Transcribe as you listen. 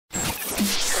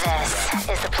This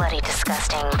is the Bloody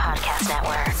Disgusting Podcast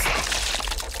Network.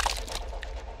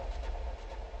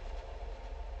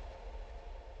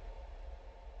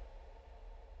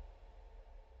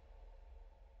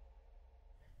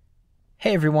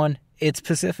 Hey everyone, it's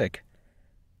Pacific.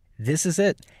 This is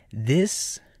it.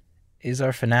 This is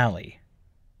our finale.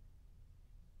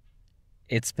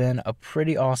 It's been a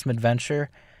pretty awesome adventure,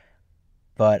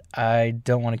 but I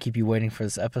don't want to keep you waiting for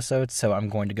this episode, so I'm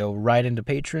going to go right into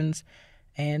patrons.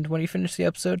 And when you finish the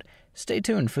episode, stay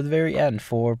tuned for the very end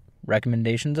for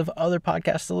recommendations of other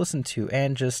podcasts to listen to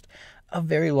and just a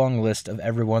very long list of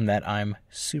everyone that I'm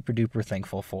super duper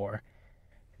thankful for.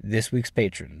 This week's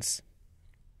patrons.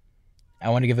 I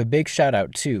want to give a big shout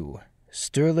out to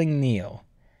Sterling Neal,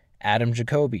 Adam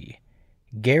Jacoby,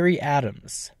 Gary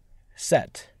Adams,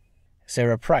 Set,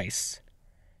 Sarah Price,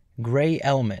 Gray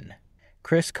Elman,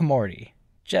 Chris Camorti,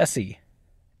 Jesse,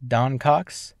 Don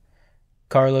Cox,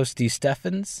 Carlos D.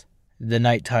 Steffens, The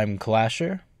Nighttime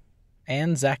Clasher,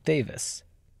 and Zach Davis.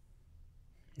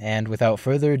 And without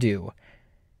further ado,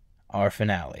 our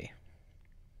finale.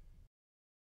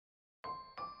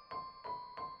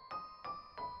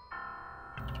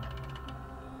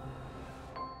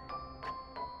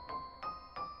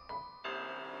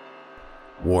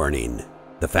 Warning.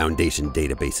 The Foundation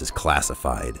database is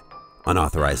classified.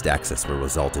 Unauthorized access will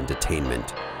result in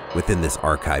detainment. Within this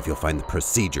archive, you'll find the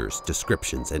procedures,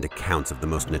 descriptions, and accounts of the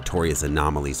most notorious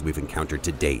anomalies we've encountered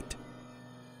to date.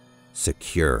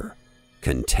 Secure,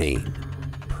 contain,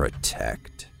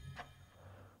 protect.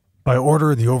 By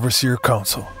order of the Overseer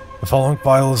Council, the following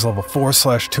file is level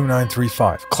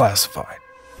 4/2935, classified.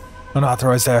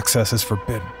 Unauthorized access is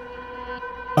forbidden.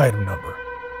 Item number,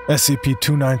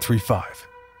 SCP-2935.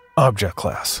 Object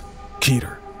class,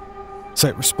 Keter.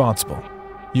 Site responsible,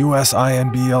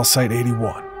 USINBL Site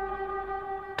 81.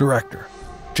 Director,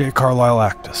 J.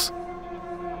 Carlisle-Actus.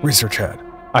 Research Head,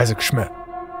 Isaac Schmidt.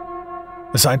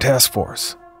 Assigned Task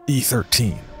Force,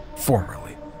 E13,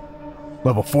 formerly.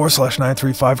 Level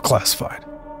 4/935, classified.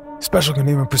 Special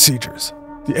containment procedures.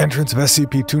 The entrance of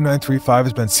SCP-2935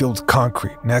 has been sealed with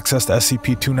concrete, and access to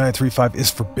SCP-2935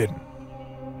 is forbidden.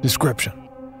 Description.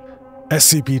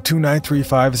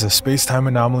 SCP-2935 is a space-time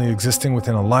anomaly existing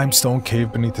within a limestone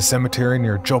cave beneath a cemetery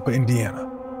near Jopa, Indiana.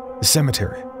 The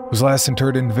cemetery, whose last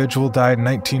interred individual died in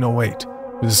 1908,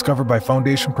 was discovered by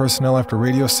Foundation personnel after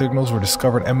radio signals were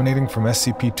discovered emanating from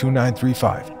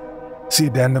SCP-2935. See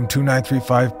Addendum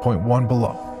 2935.1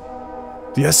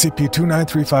 below. The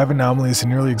SCP-2935 anomaly is a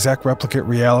nearly exact replicate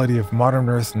reality of modern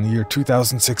Earth in the year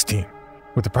 2016,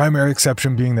 with the primary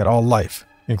exception being that all life,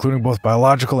 including both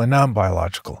biological and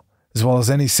non-biological, as well as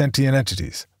any sentient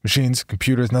entities, machines,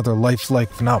 computers, and other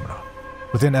life-like phenomena,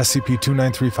 within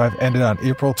SCP-2935 ended on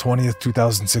April 20th,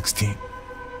 2016.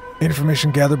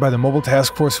 Information gathered by the Mobile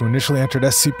Task Force who initially entered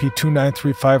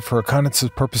SCP-2935 for reconnaissance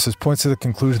purposes points to the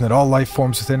conclusion that all life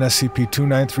forms within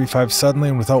SCP-2935 suddenly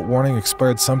and without warning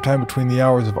expired sometime between the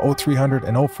hours of 0300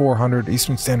 and 0400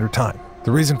 Eastern Standard Time.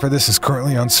 The reason for this is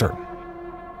currently uncertain.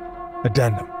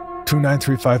 Addendum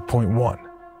 2935.1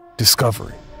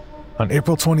 Discovery. On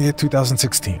April 28,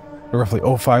 2016, at roughly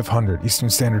 0500 Eastern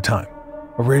Standard Time,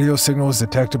 a radio signal was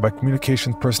detected by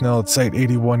communications personnel at Site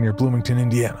 81 near Bloomington,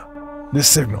 Indiana. This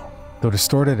signal, though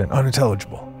distorted and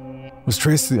unintelligible, was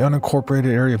traced to the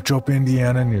unincorporated area of Jopa,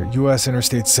 Indiana near U.S.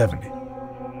 Interstate 70.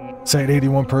 Site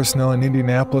 81 personnel in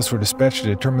Indianapolis were dispatched to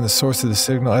determine the source of the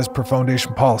signal as per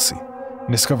Foundation policy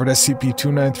and discovered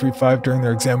SCP-2935 during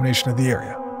their examination of the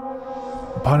area.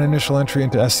 Upon initial entry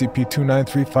into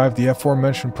SCP-2935, the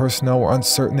aforementioned personnel were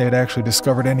uncertain they had actually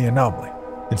discovered any anomaly,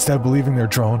 instead believing their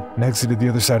drone and exited the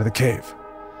other side of the cave.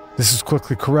 This was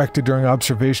quickly corrected during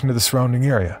observation of the surrounding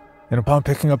area, and upon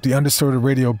picking up the undistorted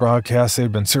radio broadcast they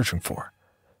had been searching for.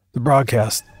 The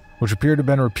broadcast, which appeared to have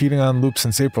been repeating on loop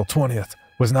since April 20th,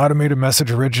 was an automated message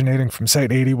originating from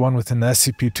Site 81 within the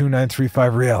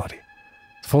SCP-2935 reality.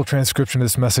 The full transcription of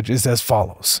this message is as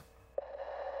follows.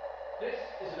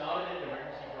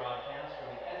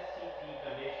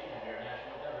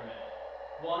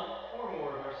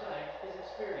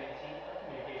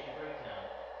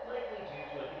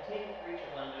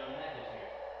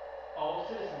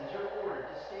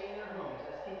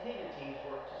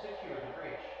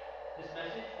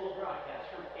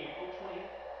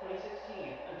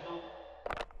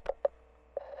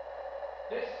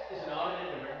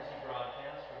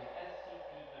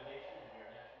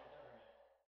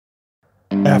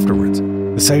 Afterwards,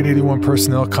 the Site 81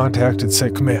 personnel contacted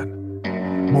Site Command.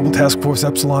 Mobile Task Force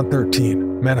Epsilon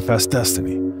 13, Manifest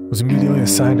Destiny, was immediately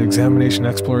assigned to examination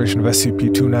and exploration of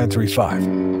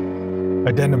SCP-2935.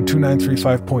 Addendum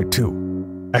 2935.2,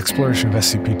 Exploration of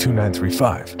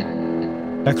SCP-2935.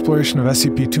 Exploration of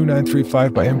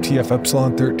SCP-2935 by MTF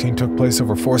Epsilon 13 took place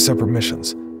over 4 separate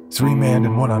missions, 3 manned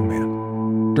and 1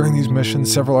 unmanned. During these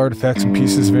missions, several artifacts and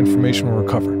pieces of information were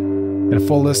recovered, and a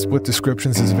full list with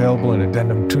descriptions is available in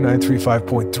Addendum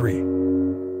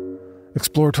 2935.3.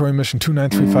 Exploratory Mission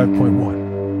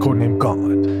 2935.1, codenamed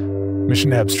Gauntlet.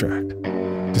 Mission Abstract.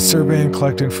 To survey and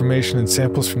collect information and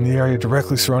samples from the area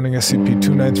directly surrounding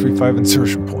SCP-2935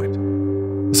 insertion point.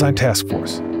 Assigned Task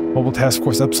Force. Mobile Task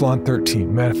Force Epsilon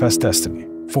 13, Manifest Destiny.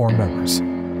 4 members.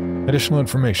 Additional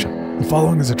information. The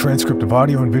following is a transcript of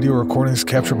audio and video recordings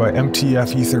captured by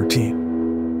MTF-E13,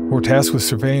 who were tasked with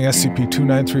surveying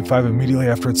SCP-2935 immediately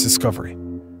after its discovery.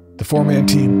 The 4-man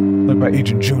team, led by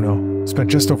Agent Juno, spent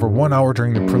just over 1 hour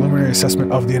during the preliminary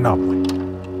assessment of the anomaly.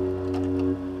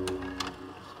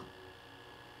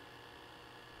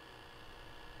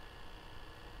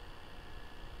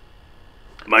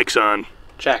 Mic's on.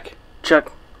 Check.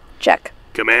 Check. Check.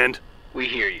 Command? We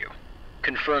hear you.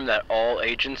 Confirm that all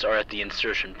agents are at the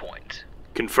insertion point.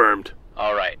 Confirmed.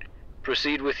 Alright.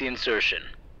 Proceed with the insertion.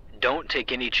 Don't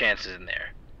take any chances in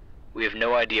there. We have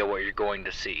no idea what you're going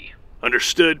to see.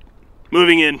 Understood.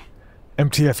 Moving in.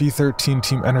 MTF-E13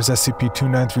 team enters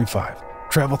SCP-2935.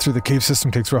 Travel through the cave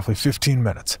system takes roughly 15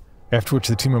 minutes, after which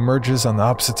the team emerges on the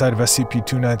opposite side of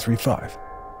SCP-2935.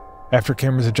 After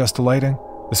cameras adjust to lighting,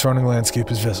 the surrounding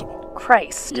landscape is visible.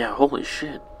 Christ. Yeah, holy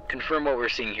shit. Confirm what we're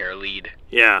seeing here, lead.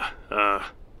 Yeah,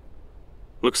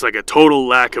 looks like a total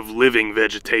lack of living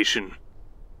vegetation.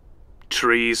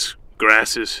 Trees,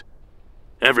 grasses,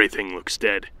 everything looks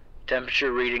dead.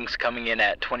 Temperature readings coming in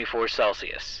at 24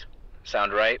 Celsius.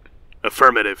 Sound right?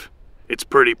 Affirmative. It's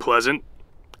pretty pleasant,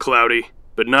 cloudy,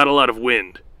 but not a lot of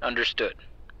wind. Understood.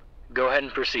 Go ahead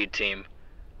and proceed, team.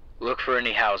 Look for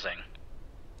any housing.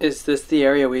 Is this the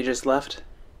area we just left?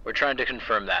 We're trying to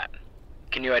confirm that.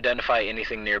 Can you identify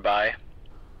anything nearby?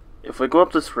 If we go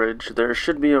up this ridge, there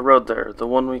should be a road there, the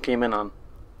one we came in on.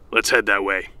 Let's head that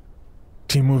way.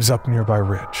 Team moves up a nearby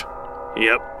ridge.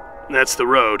 Yep, that's the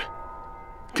road.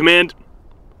 Command,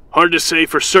 hard to say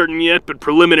for certain yet, but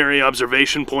preliminary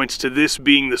observation points to this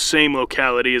being the same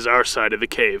locality as our side of the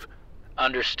cave.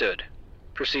 Understood.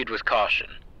 Proceed with caution.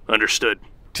 Understood.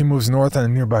 Team moves north on a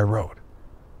nearby road.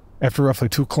 After roughly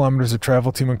 2 kilometers of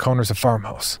travel, team encounters a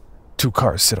farmhouse. 2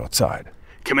 cars sit outside.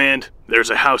 Command, there's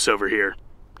a house over here.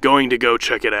 Going to go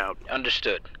check it out.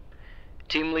 Understood.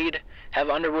 Team lead,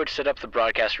 have Underwood set up the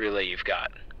broadcast relay you've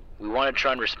got. We want to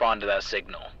try and respond to that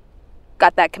signal.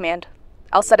 Got that, Command.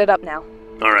 I'll set it up now.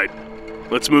 Alright,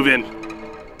 let's move in.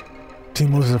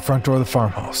 Team moves to the front door of the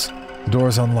farmhouse. The door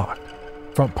is unlocked.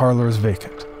 Front parlor is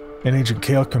vacant. And Agent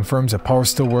Kael confirms that power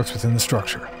still works within the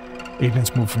structure.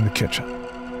 Agents move from the kitchen.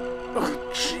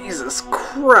 Oh, Jesus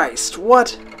Christ,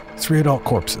 what? 3 adult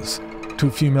corpses,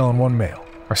 2 female and 1 male,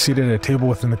 are seated at a table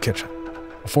within the kitchen.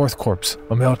 A 4th corpse,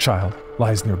 a male child,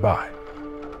 lies nearby.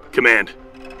 Command,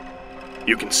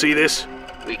 you can see this?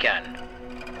 We can.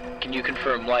 Can you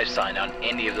confirm life sign on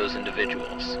any of those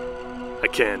individuals? I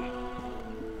can.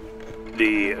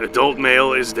 The adult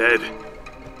male is dead.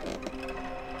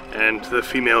 And the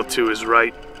female to his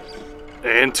right.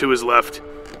 And to his left.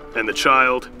 And the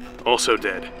child, also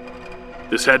dead.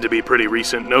 This had to be pretty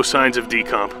recent, no signs of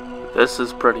decomp. This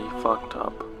is pretty fucked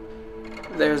up.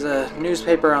 There's a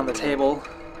newspaper on the table.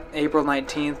 April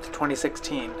 19th,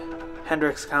 2016.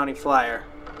 Hendricks County Flyer.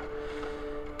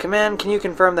 Command, can you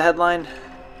confirm the headline?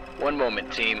 One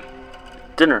moment, team.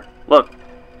 Dinner. Look.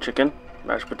 Chicken,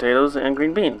 mashed potatoes, and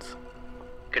green beans.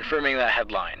 Confirming that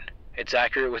headline. It's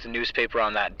accurate with the newspaper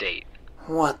on that date.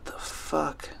 What the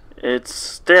fuck? It's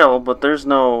stale, but there's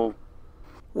no...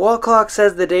 Wall clock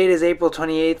says the date is April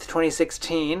 28th,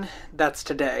 2016. That's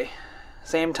today.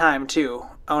 Same time, too.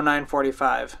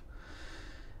 09:45.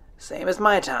 Same as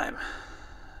my time.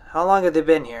 How long have they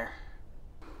been here?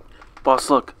 Boss,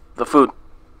 look. The food.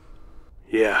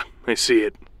 Yeah, I see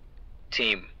it.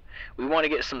 Team, we want to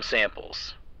get some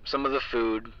samples. Some of the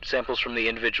food, samples from the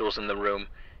individuals in the room,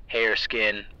 hair,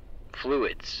 skin,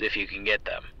 fluids, if you can get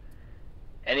them.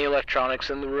 Any electronics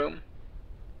in the room?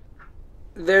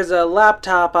 There's a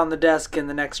laptop on the desk in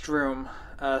the next room.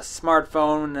 A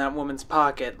smartphone in that woman's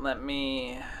pocket.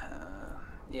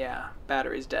 Yeah,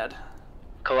 battery's dead.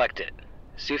 Collect it.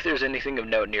 See if there's anything of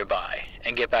note nearby,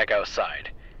 and get back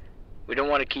outside. We don't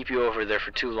want to keep you over there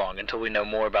for too long until we know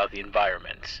more about the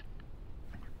environment.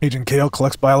 Agent Kael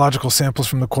collects biological samples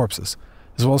from the corpses,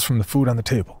 as well as from the food on the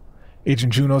table.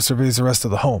 Agent Juno surveys the rest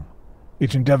of the home.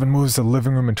 Agent Devon moves to the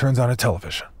living room and turns on a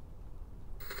television.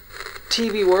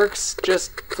 TV works,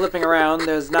 just flipping around.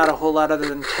 There's not a whole lot other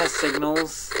than test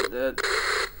signals.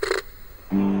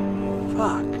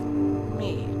 Fuck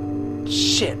me.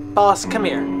 Shit, boss, come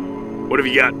here. What have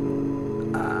you got?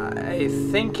 I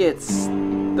think it's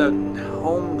the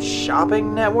Home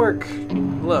Shopping Network.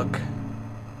 Look.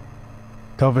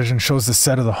 Television shows the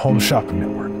set of the Home Shopping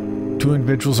Network. 2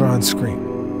 individuals are on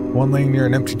screen. One laying near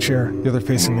an empty chair, the other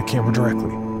facing the camera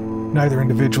directly. Neither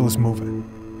individual is moving.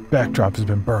 Backdrop has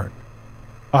been burned.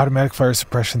 Automatic fire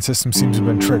suppression system seems to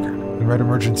have been triggered, and red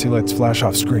emergency lights flash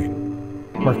off screen.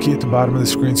 Marquee at the bottom of the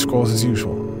screen scrolls as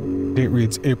usual. Date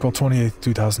reads April 28th,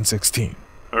 2016.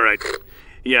 All right.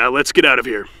 Yeah, let's get out of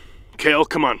here. Kael,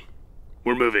 come on.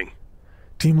 We're moving.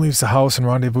 Team leaves the house and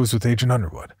rendezvous with Agent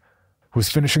Underwood, who is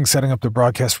finishing setting up the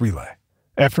broadcast relay.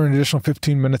 After an additional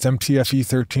 15 minutes,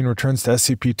 MTF-E13 returns to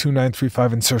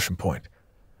SCP-2935 insertion point.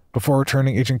 Before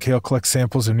returning, Agent Kael collects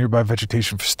samples of nearby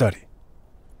vegetation for study.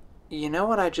 You know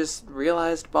what I just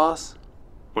realized, boss?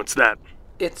 What's that?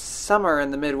 It's summer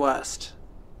in the Midwest.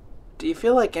 Do you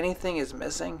feel like anything is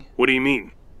missing? What do you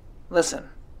mean? Listen.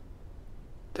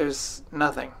 There's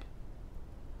nothing.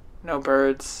 No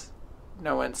birds,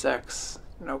 no insects,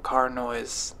 no car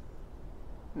noise,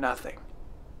 nothing.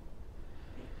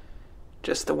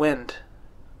 Just the wind.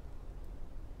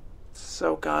 It's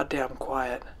so goddamn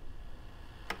quiet.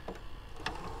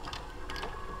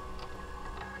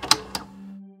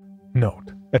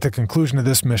 Note: at the conclusion of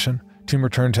this mission, Team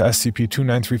returned to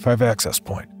SCP-2935 access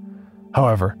point.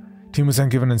 However, Team was then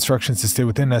given instructions to stay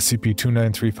within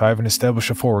SCP-2935 and establish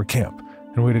a forward camp,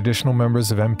 and await additional members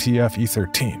of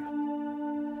MTF-E13.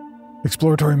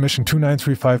 Exploratory Mission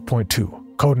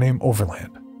 2935.2, Codename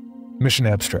Overland. Mission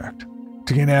Abstract: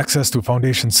 to gain access to a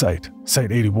Foundation site,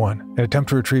 Site 81, and attempt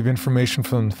to retrieve information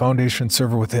from the Foundation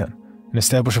server within, and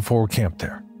establish a forward camp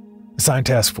there. Assigned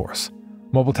Task Force: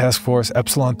 Mobile Task Force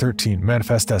Epsilon 13,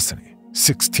 Manifest Destiny,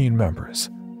 16 members.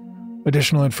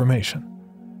 Additional information: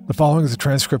 the following is a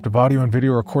transcript of audio and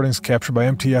video recordings captured by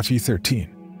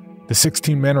MTF-E13. The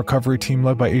 16-man recovery team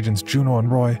led by agents Juno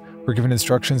and Rory were given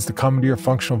instructions to commandeer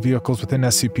functional vehicles within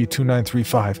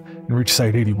SCP-2935 and reach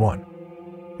Site 81.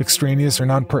 Extraneous or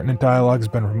non-pertinent dialogue has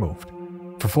been removed.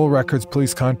 For full records,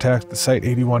 please contact the Site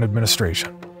 81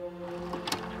 administration.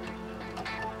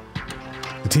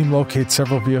 The team locates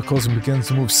several vehicles and begins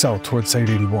to move south towards Site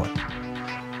 81.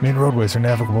 Main roadways are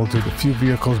navigable due to few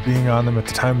vehicles being on them at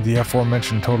the time of the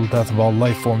aforementioned total death of all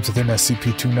life forms within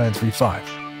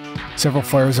SCP-2935. Several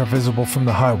fires are visible from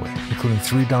the highway, including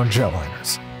 3 downed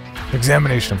jetliners.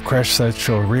 Examination of crash sites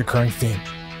show a recurring theme.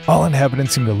 All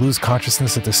inhabitants seem to lose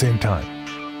consciousness at the same time.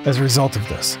 As a result of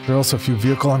this, there are also few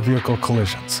vehicle-on-vehicle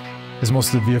collisions, as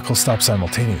most of the vehicles stop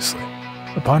simultaneously.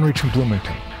 Upon reaching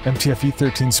Bloomington,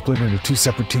 MTF-E13 split into 2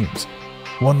 separate teams,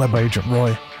 one led by Agent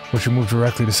Rory, which would move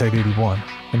directly to Site 81,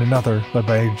 and another led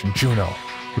by Agent Juno,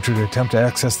 which would attempt to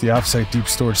access the off-site deep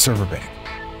storage server bank.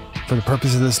 For the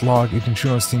purpose of this log, Agent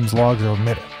Juno's team's logs are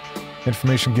omitted.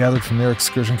 Information gathered from their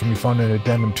excursion can be found in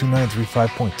Addendum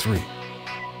 2935.3.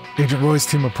 Agent Roy's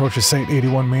team approaches Site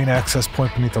 81 main access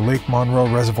point beneath the Lake Monroe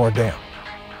Reservoir Dam.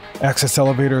 Access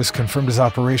elevator is confirmed as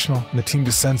operational, and the team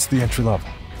descends to the entry level.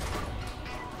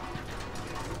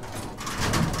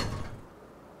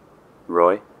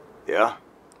 Roy? Yeah?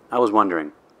 I was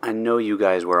wondering, I know you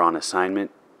guys were on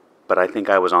assignment, but I think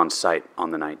I was on site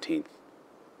on the 19th.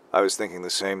 I was thinking the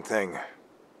same thing.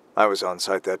 I was on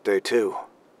site that day too.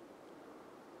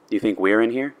 Do you think we're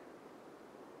in here?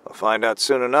 I'll find out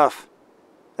soon enough.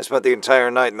 I spent the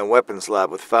entire night in the weapons lab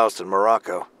with Faust and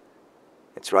Morocco.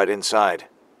 It's right inside.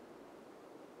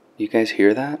 You guys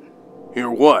hear that? Hear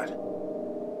what?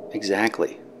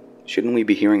 Exactly. Shouldn't we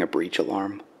be hearing a breach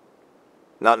alarm?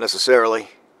 Not necessarily.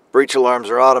 Breach alarms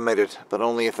are automated, but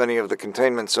only if any of the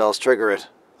containment cells trigger it.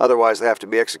 Otherwise, they have to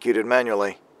be executed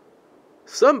manually.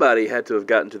 Somebody had to have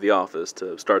gotten to the office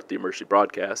to start the emergency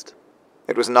broadcast.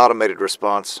 It was an automated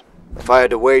response. If I had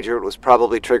to wager, it was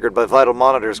probably triggered by vital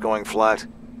monitors going flat.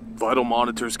 Vital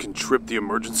monitors can trip the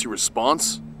emergency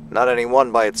response? Not any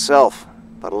one by itself,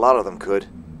 but a lot of them could.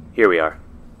 Here we are.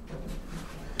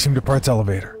 Team departs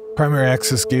elevator. Primary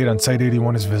access gate on Site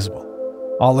 81 is visible.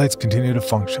 All lights continue to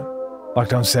function.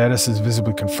 Lockdown status is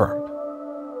visibly confirmed.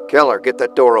 Keller, get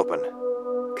that door open.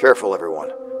 Careful,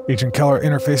 everyone. Agent Keller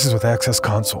interfaces with access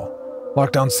console.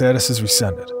 Lockdown status is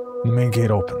rescinded, and the main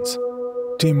gate opens.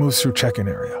 Team moves through check-in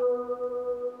area.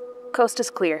 Coast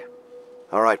is clear.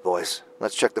 All right, boys.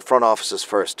 Let's check the front offices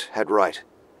first. Head right.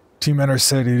 Team enters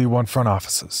Site 81 front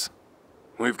offices.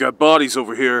 We've got bodies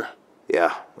over here.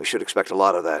 Yeah, we should expect a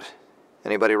lot of that.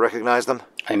 Anybody recognize them?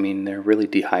 I mean, they're really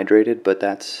dehydrated, but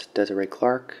that's Desiree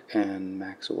Clark and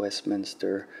Max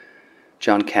Westminster.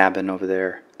 John Cabin over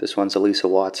there. This one's Elisa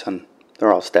Watson.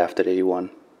 They're all staffed at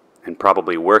 81. And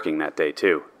probably working that day,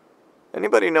 too.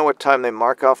 Anybody know what time they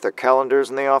mark off their calendars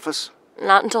in the office?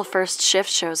 Not until first shift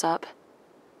shows up.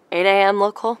 8 a.m.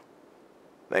 local?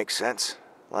 Makes sense.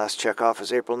 Last check-off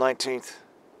is April 19th.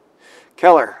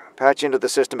 Keller, patch into the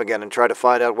system again and try to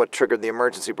find out what triggered the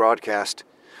emergency broadcast.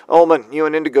 Olmann, you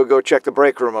and Indigo go check the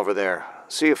break room over there.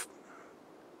 See if...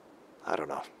 I don't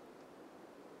know.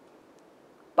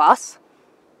 Boss?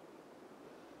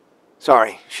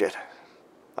 Sorry, shit.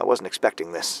 I wasn't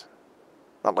expecting this.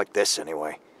 Not like this,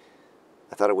 anyway.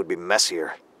 I thought it would be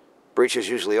messier. Breaches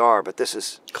usually are, but this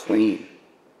is... Clean.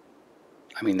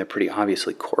 I mean, they're pretty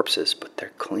obviously corpses, but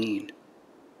they're clean.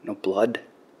 No blood.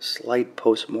 Slight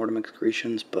post-mortem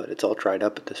excretions, but it's all dried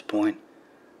up at this point.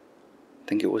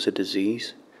 Think it was a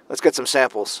disease? Let's get some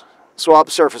samples.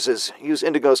 Swab surfaces. Use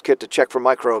Indigo's kit to check for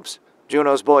microbes.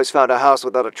 Juno's boys found a house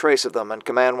without a trace of them, and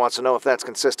Command wants to know if that's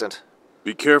consistent.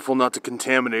 Be careful not to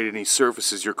contaminate any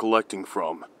surfaces you're collecting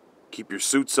from. Keep your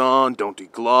suits on, don't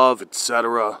deglove,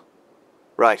 etc.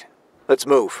 Right. Let's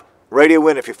move. Radio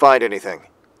in if you find anything.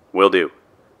 Will do.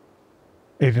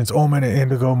 Agents Owen and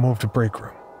Indigo move to break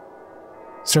room.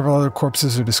 Several other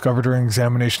corpses are discovered during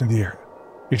examination of the area.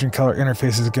 Agent Keller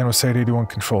interfaces again with Site-81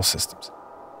 control systems.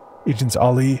 Agents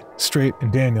Ali, Strait,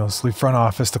 and Daniels leave front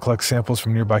office to collect samples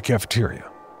from nearby cafeteria.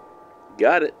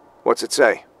 Got it. What's it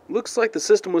say? Looks like the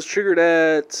system was triggered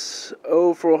at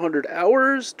 0400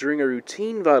 hours during a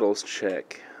routine vitals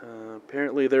check.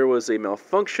 Apparently there was a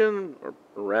malfunction, or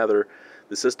rather,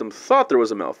 the system thought there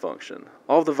was a malfunction.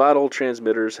 All of the vital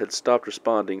transmitters had stopped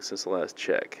responding since the last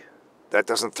check. That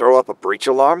doesn't throw up a breach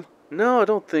alarm? No, I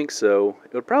don't think so.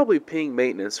 It would probably ping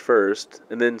maintenance first,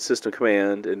 and then system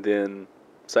command, and then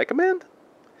site command?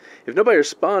 If nobody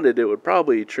responded, it would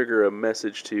probably trigger a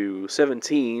message to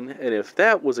 17, and if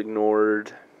that was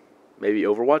ignored, maybe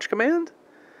Overwatch command?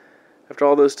 After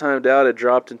all those timed out, it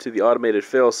dropped into the automated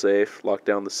failsafe, locked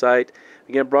down the site,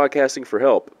 began broadcasting for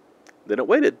help. Then it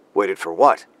waited. Waited for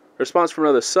what? Response from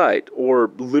another site,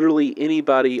 or literally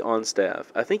anybody on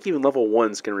staff. I think even level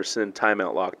 1s can rescind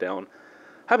timeout lockdown.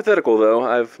 Hypothetical, though.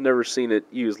 I've never seen it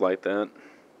used like that.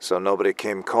 So nobody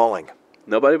came calling?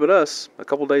 Nobody but us, a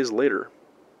couple days later.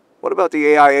 What about the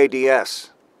AIADS?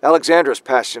 Alexandra's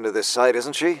passed into this site,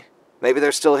 isn't she? Maybe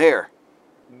they're still here.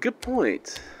 Good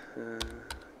point.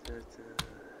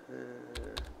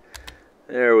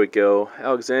 There we go.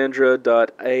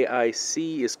 Alexandra.aic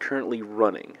is currently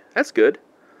running. That's good.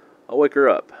 I'll wake her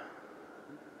up.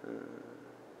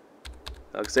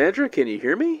 Alexandra, can you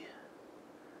hear me?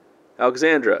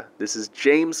 Alexandra, this is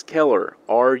James Keller.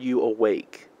 Are you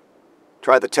awake?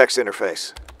 Try the text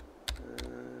interface.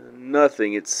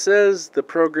 Nothing. It says the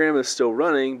program is still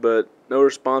running, but no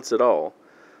response at all.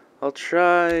 I'll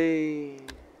try...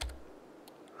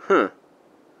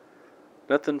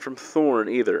 Nothing from Thorn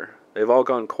either. They've all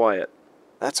gone quiet.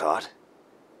 That's odd.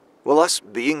 Will us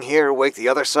being here wake the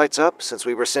other sites up, since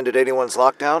we rescinded 81's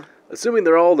lockdown? Assuming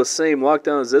they're all the same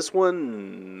lockdown as this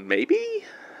one, maybe?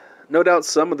 No doubt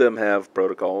some of them have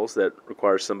protocols that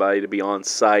require somebody to be on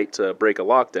site to break a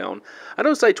lockdown. I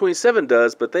know Site 27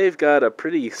 does, but they've got a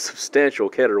pretty substantial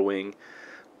Keller wing.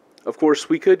 Of course,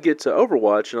 we could get to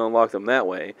Overwatch and unlock them that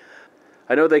way.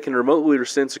 I know they can remotely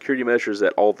rescind security measures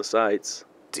at all the sites.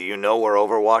 Do you know where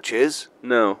Overwatch is?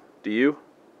 No. Do you?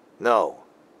 No.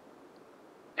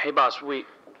 Hey, boss,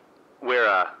 Where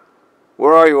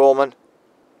are you, Olmann?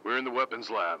 We're in the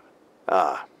weapons lab.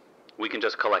 Ah. We can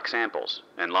just collect samples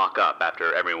and lock up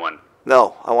after everyone...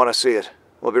 No, I want to see it.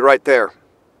 We'll be right there.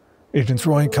 Agents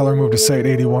Roy and Keller move to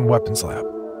Site-81 weapons lab.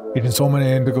 Agents Owen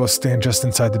and Indigo stand just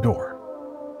inside the door.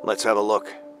 Let's have a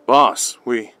look. Boss,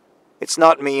 It's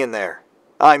not me in there.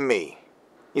 I'm me.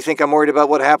 You think I'm worried about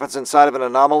what happens inside of an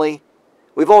anomaly?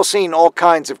 We've all seen all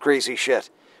kinds of crazy shit.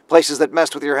 Places that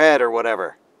messed with your head or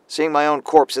whatever. Seeing my own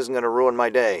corpse isn't going to ruin my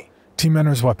day. Team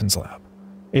enters weapons lab.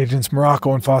 Agents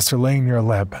Morocco and Foster laying near a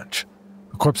lab bench.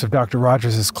 The corpse of Dr.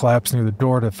 Rogers is collapsed near the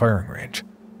door to the firing range.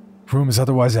 The room is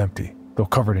otherwise empty, though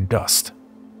covered in dust.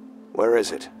 Where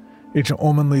is it? Agent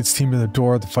Owen leads team to the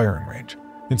door of the firing range.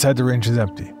 Inside the range is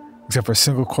empty, except for a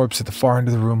single corpse at the far end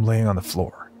of the room laying on the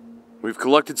floor. We've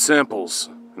collected samples,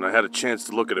 and I had a chance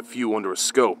to look at a few under a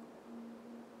scope.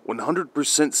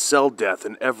 100% cell death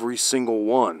in every single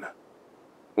one.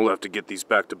 We'll have to get these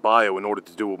back to Bio in order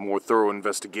to do a more thorough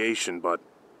investigation, but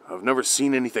I've never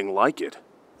seen anything like it.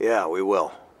 Yeah, we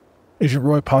will. Agent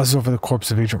Roy pauses over the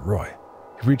corpse of Agent Roy.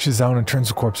 He reaches down and turns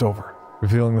the corpse over,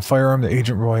 revealing the firearm that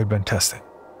Agent Roy had been testing.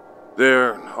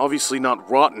 They're obviously not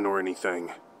rotten or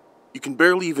anything. You can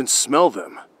barely even smell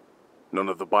them. None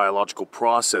of the biological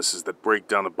processes that break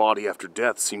down a body after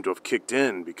death seem to have kicked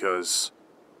in because,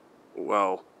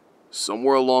 well,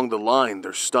 somewhere along the line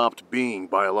there stopped being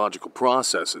biological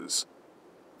processes.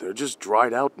 They're just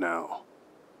dried out now.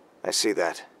 I see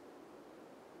that.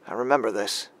 I remember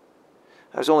this.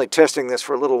 I was only testing this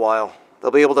for a little while.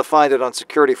 They'll be able to find it on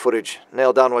security footage,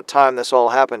 nail down what time this all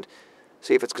happened,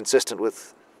 see if it's consistent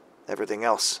with everything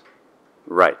else.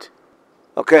 Right.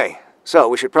 Okay, so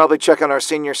we should probably check on our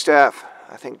senior staff.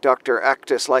 I think Dr.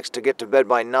 Actus likes to get to bed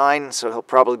by 9, so he'll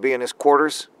probably be in his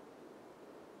quarters.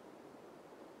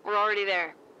 We're already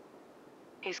there.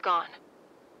 He's gone.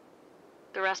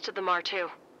 The rest of them are too.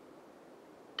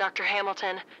 Dr.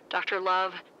 Hamilton, Dr.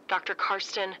 Love, Dr.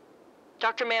 Carrsan.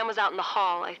 Dr. Mann was out in the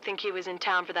hall. I think he was in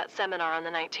town for that seminar on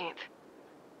the 19th.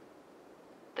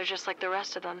 They're just like the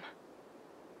rest of them.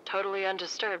 Totally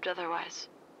undisturbed otherwise.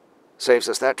 Saves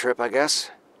us that trip, I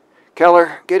guess.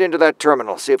 Keller, get into that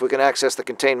terminal, see if we can access the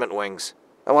containment wings.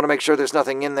 I want to make sure there's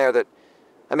nothing in there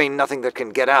nothing that can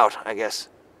get out, I guess.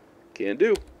 Can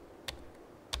do.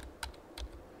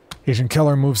 Agent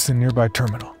Keller moves to the nearby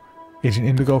terminal. Agent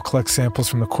Indigo collects samples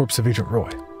from the corpse of Agent Roy.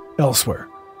 Elsewhere,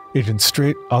 Agents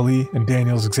Strait, Ali, and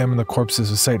Daniels examine the corpses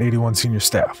of Site 81 senior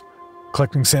staff,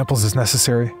 collecting samples as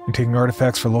necessary and taking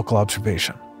artifacts for local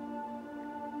observation.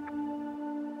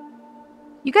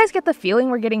 You guys get the feeling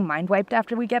we're getting mind-wiped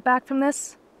after we get back from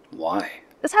this? Why?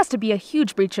 This has to be a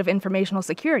huge breach of informational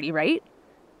security, right?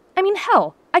 I mean,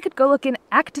 hell, I could go look in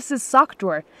Atticus's sock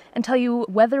drawer and tell you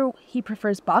whether he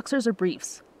prefers boxers or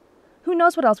briefs. Who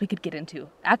knows what else we could get into,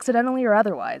 accidentally or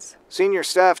otherwise. Senior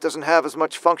staff doesn't have as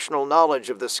much functional knowledge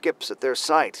of the skips at their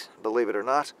site, believe it or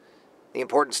not. The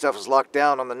important stuff is locked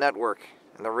down on the network,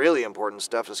 and the really important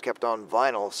stuff is kept on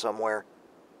vinyl somewhere.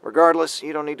 Regardless,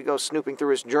 you don't need to go snooping through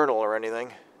his journal or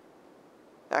anything.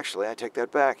 Actually, I take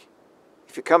that back.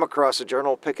 If you come across a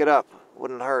journal, pick it up.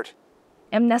 Wouldn't hurt.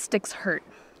 Amnestics hurt.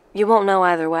 You won't know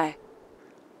either way.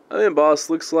 Boss,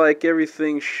 looks like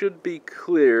everything should be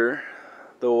clear,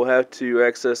 though we'll have to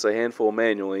access a handful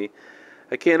manually.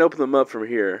 I can't open them up from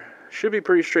here. Should be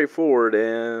pretty straightforward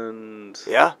and...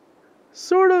 Yeah?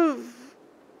 Sort of...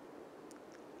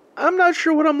 I'm not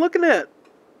sure what I'm looking at.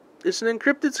 It's an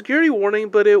encrypted security warning,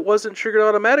 but it wasn't triggered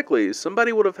automatically.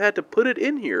 Somebody would have had to put it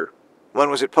in here.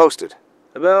 When was it posted?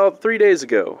 About 3 days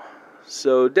ago.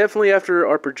 So definitely after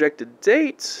our projected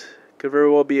date. Could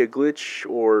very well be a glitch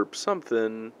or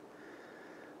something.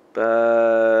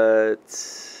 But...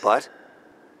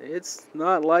 It's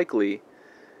not likely.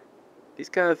 These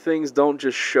kind of things don't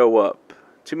just show up.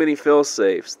 Too many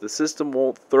fail-safes. The system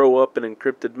won't throw up an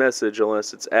encrypted message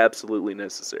unless it's absolutely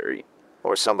necessary.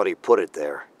 Or somebody put it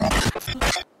there.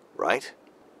 Right?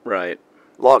 Right.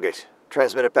 Log it.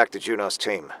 Transmit it back to Juno's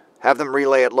team. Have them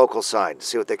relay it local side.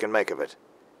 See what they can make of it.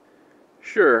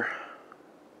 Sure.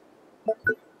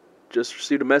 Just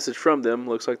received a message from them.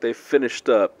 Looks like they finished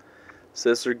up.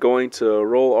 Says they're going to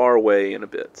roll our way in a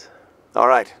bit.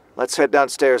 Alright, let's head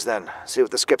downstairs then. See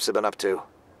what the skips have been up to.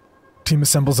 Team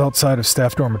assembles outside of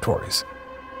staff dormitories.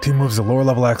 Team moves to lower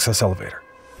level access elevator.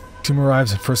 Team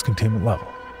arrives at first containment level.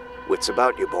 Wits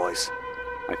about you, boys.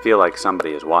 I feel like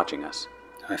somebody is watching us.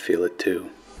 I feel it too.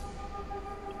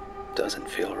 Doesn't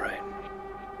feel right.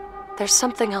 There's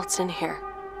something else in here.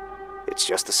 It's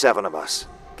just the 7 of us.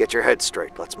 Get your head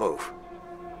straight. Let's move.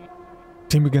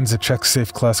 Team begins to check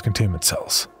safe class containment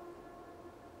cells.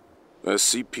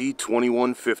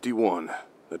 SCP-2951.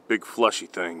 That big fleshy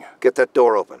thing. Get that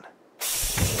door open.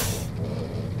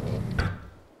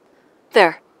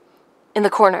 There. In the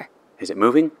corner. Is it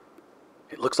moving?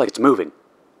 It looks like it's moving.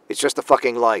 It's just a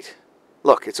fucking light.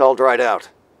 Look, it's all dried out.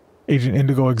 Agent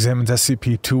Indigo examines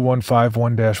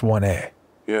SCP-2151-1A.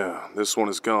 Yeah, this one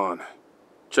is gone.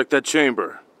 Check that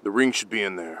chamber. The ring should be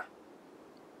in there.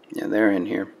 Yeah, they're in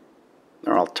here.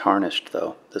 They're all tarnished,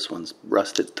 though. This one's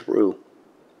rusted through.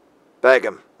 Bag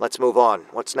 'em. Let's move on.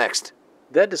 What's next?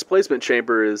 That displacement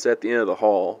chamber is at the end of the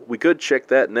hall. We could check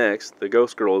that next. The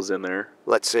ghost girl is in there.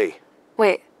 Let's see.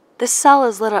 Wait, this cell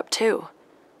is lit up too.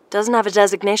 Doesn't have a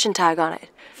designation tag on it.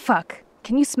 Fuck.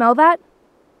 Can you smell that?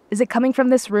 Is it coming from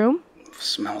this room?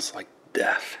 Smells like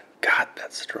death. God,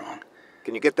 that's strong.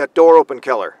 Can you get that door open,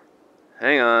 Keller?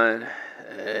 Hang on.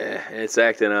 It's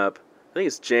acting up. I think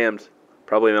it's jammed.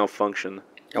 Probably malfunction.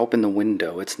 Open the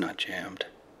window. It's not jammed.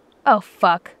 Oh,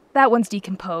 fuck. That one's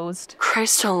decomposed.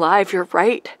 Christ alive, you're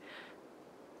right.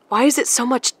 Why is it so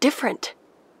much different?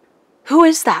 Who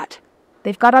is that?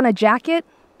 They've got on a jacket?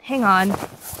 Hang on.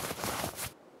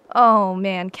 Oh,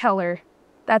 man, Keller.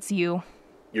 That's you.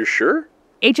 You're sure?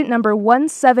 Agent number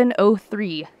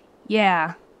 1703.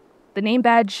 Yeah. The name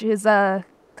badge is,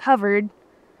 covered,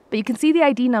 but you can see the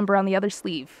ID number on the other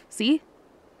sleeve. See?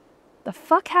 The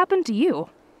fuck happened to you?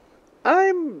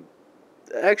 I'm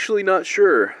actually not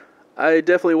sure. I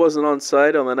definitely wasn't on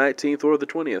site on the 19th or the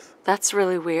 20th. That's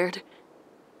really weird.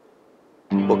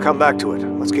 We'll come back to it.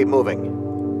 Let's keep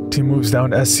moving. Team moves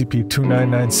down to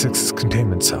SCP-2936's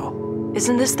containment cell.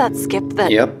 Isn't this that skip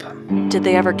that... Yep. Did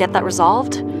they ever get that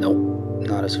resolved? Nope.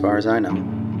 Not as far as I know.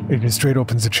 Agent Straight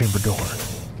opens the chamber door.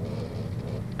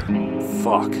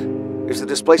 Fuck. Is the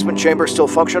displacement chamber still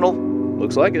functional?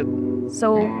 Looks like it.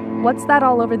 So, what's that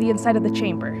all over the inside of the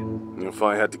chamber? If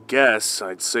I had to guess,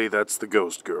 I'd say that's the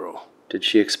ghost girl. Did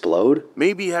she explode?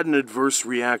 Maybe had an adverse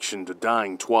reaction to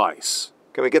dying twice.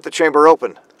 Can we get the chamber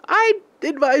open? I'd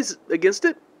advise against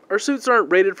it. Our suits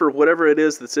aren't rated for whatever it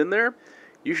is that's in there.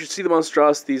 You should see the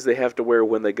monstrosities they have to wear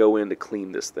when they go in to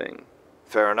clean this thing.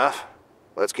 Fair enough.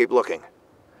 Let's keep looking.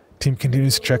 Team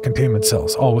continues to check containment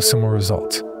cells, all with similar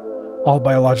results. All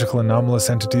biological anomalous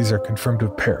entities are confirmed to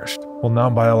have perished, while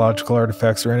non-biological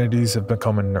artifacts or entities have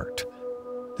become inert.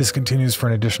 This continues for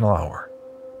an additional hour.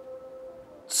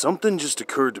 Something just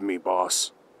occurred to me,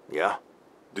 boss. Yeah?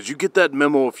 Did you get that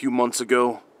memo a few months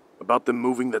ago about them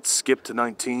moving that skip to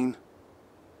 19?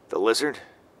 The lizard?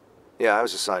 Yeah, I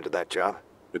was assigned to that job.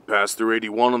 It passed through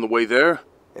 81 on the way there?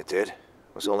 It did.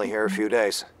 Was only here a few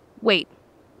days. Wait,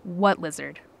 what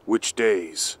lizard? Which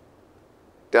days?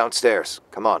 Downstairs.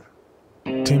 Come on.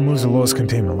 Team moves to lowest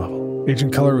containment level.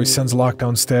 Agent Keller resends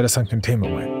lockdown status on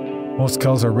containment wing. Most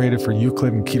cells are rated for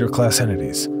Euclid and Keter class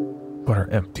entities, but are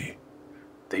empty.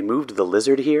 They moved the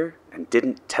lizard here and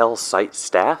didn't tell site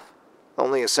staff?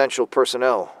 Only essential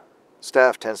personnel.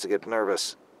 Staff tends to get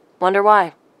nervous. Wonder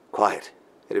why. Quiet.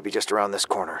 It'd be just around this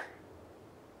corner.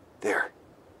 There.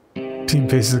 Team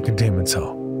faces a containment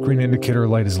cell. Green indicator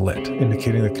light is lit,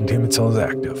 indicating the containment cell is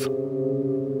active.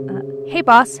 Hey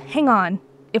boss, hang on.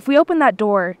 If we open that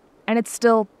door, and it's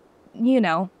still,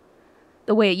 the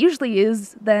way it usually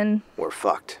is, then... We're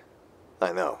fucked.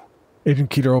 I know. Agent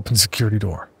Keter opens security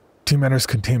door. Team enters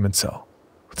containment cell.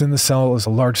 Within the cell is a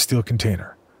large steel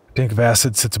container. A tank of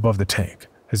acid sits above the tank,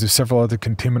 as do several other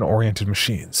containment-oriented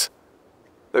machines.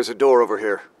 There's a door over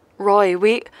here. Roy,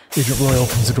 Agent Roy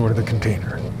opens the door to the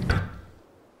container.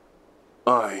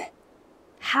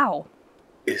 How?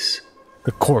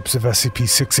 The corpse of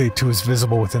SCP-682 is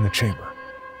visible within the chamber.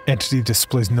 Entity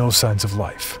displays no signs of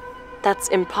life. That's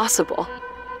impossible.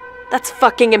 That's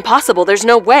fucking impossible. There's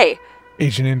no way.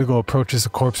 Agent Indigo approaches the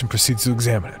corpse and proceeds to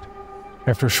examine it.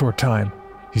 After a short time,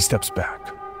 he steps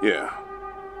back. Yeah,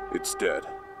 it's dead.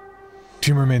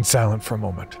 Team remains silent for a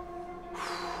moment.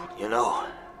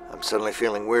 I'm suddenly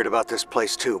feeling weird about this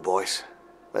place too, boys.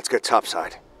 Let's get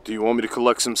topside. Do you want me to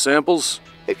collect some samples?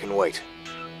 It can wait.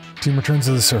 Team returns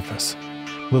to the surface.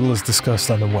 Little is discussed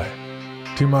on the way.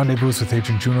 Team rendezvous with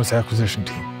Agent Juno's acquisition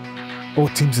team.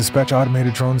 Both teams dispatch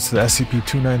automated drones to the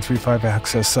SCP-2935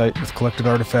 access site with collected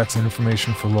artifacts and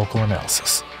information for local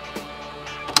analysis.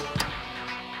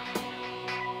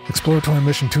 Exploratory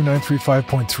Mission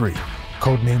 2935.3,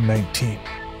 Codename 19.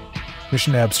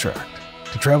 Mission Abstract.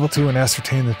 To travel to and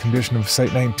ascertain the condition of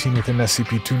Site 19 within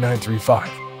SCP-2935.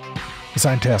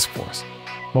 Assigned Task Force.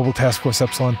 Mobile Task Force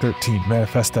Epsilon 13,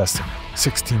 Manifest Destiny,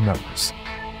 16 members.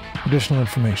 Additional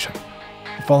information.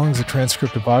 The following is a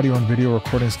transcript of audio and video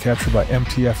recordings captured by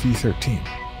MTFE-13.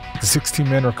 The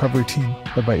 16-man recovery team,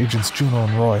 led by Agents Juno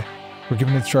and Roy, were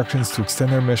given instructions to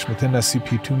extend their mission within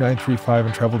SCP-2935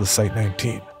 and travel to Site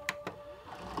 19.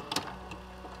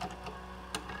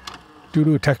 Due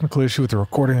to a technical issue with the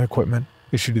recording equipment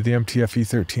issued to the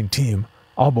MTFE-13 team,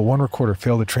 all but one recorder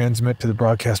failed to transmit to the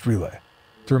broadcast relay.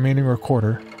 The remaining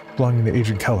recorder, belonging to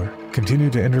Agent Keller,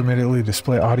 continued to intermittently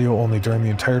display audio only during the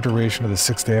entire duration of the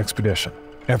 6-day expedition.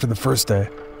 After the first day,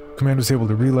 Command was able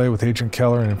to relay with Agent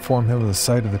Keller and inform him of the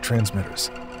site of the transmitters.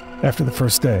 After the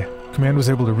first day, Command was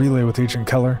able to relay with Agent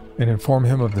Keller and inform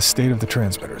him of the state of the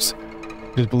transmitters.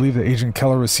 It is believed that Agent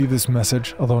Keller received this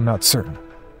message, although not certain,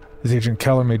 as Agent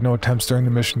Keller made no attempts during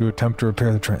the mission to attempt to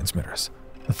repair the transmitters.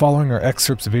 The following are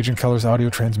excerpts of Agent Keller's audio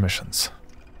transmissions.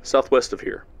 Southwest of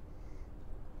here.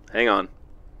 Hang on.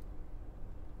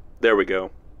 There we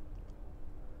go.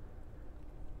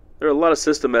 There are a lot of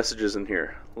system messages in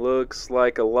here. Looks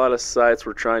like a lot of sites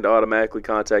were trying to automatically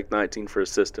contact 19 for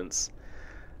assistance.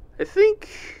 I think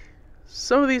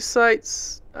some of these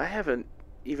sites I haven't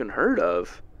even heard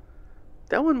of.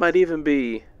 That one might even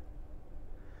be...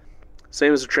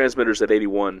 Same as the transmitters at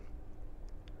 81.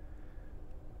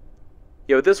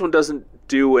 Yeah, but this one doesn't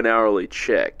do an hourly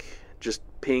check. Just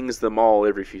pings them all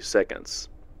every few seconds.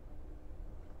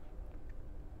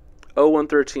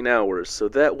 0113 hours, so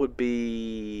that would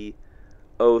be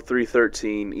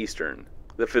 0313 Eastern.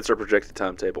 That fits our projected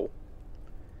timetable.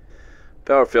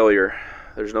 Power failure.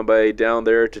 There's nobody down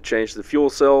there to change the fuel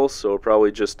cells, so we'll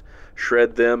probably just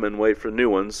shred them and wait for new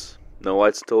ones. No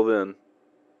lights until then.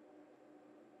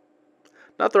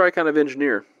 Not the right kind of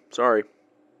engineer. Sorry.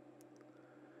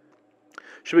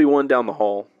 Should be one down the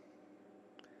hall.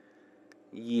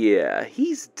 Yeah,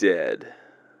 he's dead.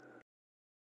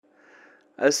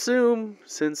 I assume,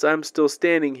 since I'm still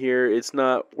standing here, it's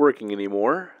not working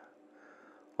anymore.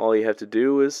 All you have to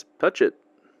do is touch it.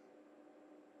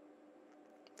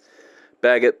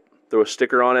 Bag it, throw a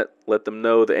sticker on it, let them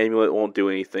know the amulet won't do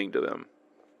anything to them.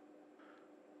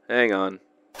 Hang on.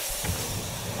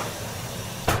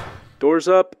 Doors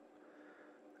up.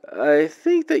 I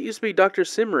think that used to be Dr.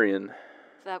 Cimmerian.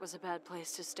 That was a bad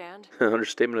place to stand.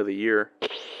 Understatement of the year.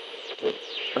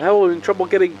 I'm having trouble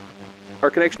getting...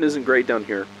 Our connection isn't great down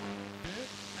here.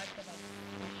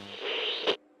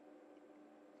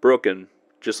 Broken.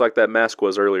 Just like that mask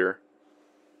was earlier.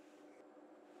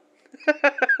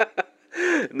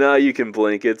 Nah, you can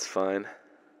blink. It's fine.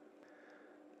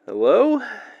 Hello?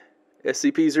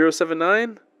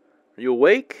 SCP-079? Are you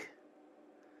awake?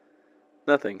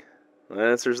 Nothing. That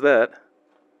answers that.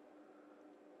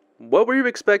 What were you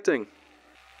expecting?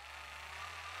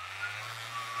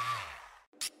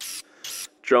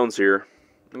 Drone's here.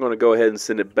 I'm going to go ahead and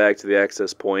send it back to the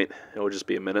access point. It'll just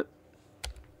be a minute.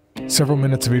 Several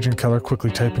minutes of Agent Keller quickly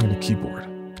typing in a keyboard.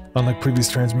 Unlike previous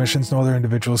transmissions, no other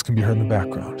individuals can be heard in the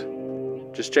background.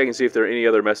 Just check and see if there are any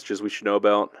other messages we should know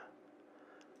about.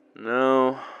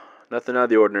 No, nothing out of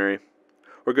the ordinary.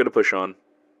 We're good to push on.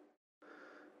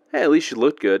 Hey, at least you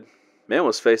looked good. Man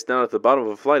was face down at the bottom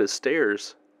of a flight of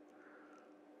stairs.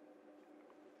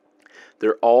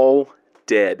 They're all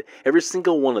dead. Every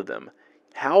single one of them.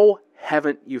 How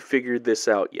haven't you figured this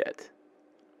out yet?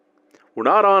 We're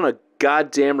not on a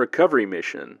goddamn recovery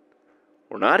mission.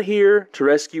 We're not here to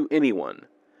rescue anyone.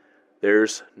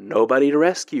 There's nobody to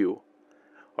rescue.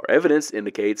 Our evidence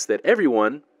indicates that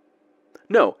everyone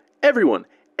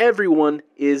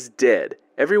is dead.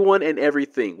 Everyone and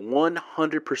everything.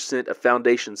 100% of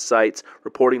Foundation sites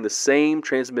reporting the same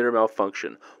transmitter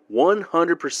malfunction.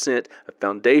 100% of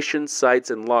Foundation sites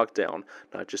in lockdown.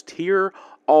 Not just here,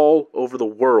 all over the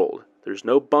world. There's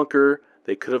no bunker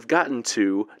they could have gotten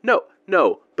to.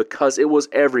 No, because it was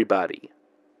everybody.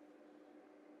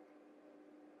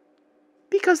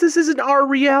 Because this isn't our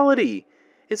reality.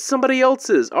 It's somebody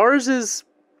else's. Ours is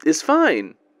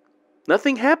fine.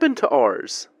 Nothing happened to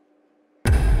ours.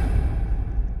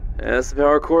 That's the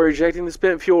power core ejecting the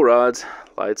spent fuel rods.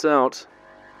 Lights out.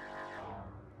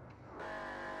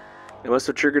 It must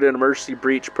have triggered an emergency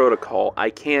breach protocol. I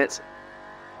can't...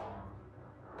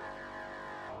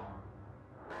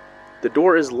 The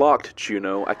door is locked,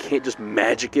 Juno. I can't just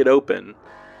magic it open.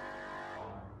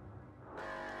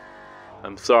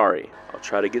 I'm sorry. I'll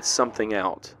try to get something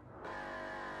out.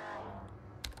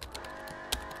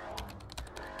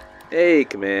 Hey,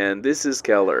 Command. This is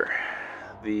Keller.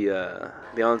 The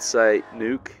on-site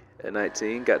nuke at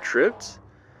 19 got tripped.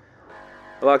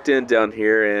 I locked in down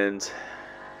here, and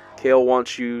Kael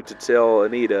wants you to tell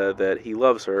Anita that he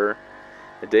loves her,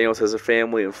 and Daniels has a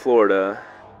family in Florida.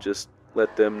 Just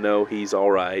let them know he's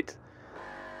alright.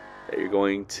 That you're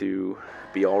going to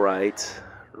be alright.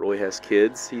 Roy has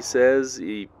kids, he says.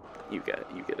 You get it,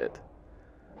 you get it.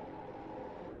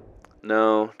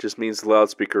 No, just means the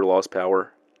loudspeaker lost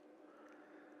power.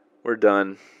 We're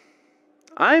done.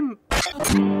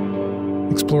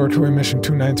 Exploratory Mission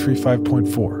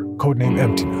 2935.4, codename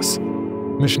Emptiness.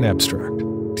 Mission Abstract.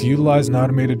 To utilize an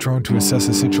automated drone to assess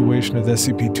the situation of the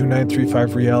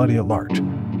SCP-2935 reality at large,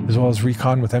 as well as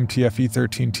recon with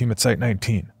MTF-E13 team at Site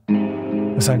 19.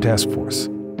 Assigned Task Force.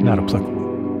 Not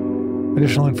applicable.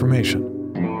 Additional information.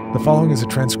 The following is a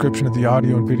transcription of the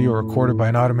audio and video recorded by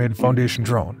an automated Foundation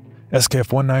drone,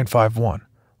 SKF-1951,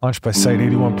 launched by Site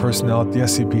 81 personnel at the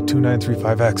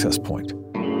SCP-2935 access point.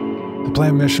 The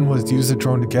planned mission was to use the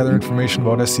drone to gather information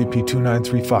about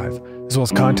SCP-2935, as well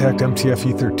as contact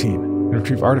MTF-E13 and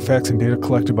retrieve artifacts and data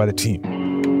collected by the team.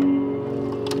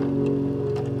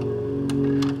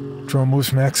 Drone moves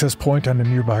from access point on a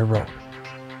nearby road,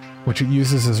 which it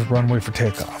uses as a runway for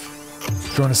takeoff.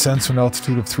 Drone ascends to an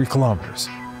altitude of 3 kilometers.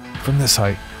 From this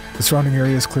height, the surrounding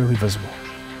area is clearly visible.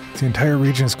 The entire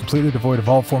region is completely devoid of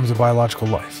all forms of biological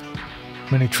life.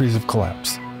 Many trees have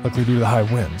collapsed, likely due to the high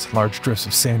winds. Large drifts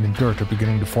of sand and dirt are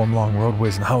beginning to form along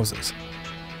roadways and houses.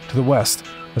 To the west,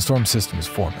 a storm system is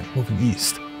forming, moving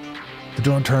east. The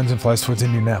drone turns and flies towards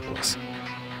Indianapolis.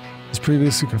 As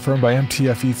previously confirmed by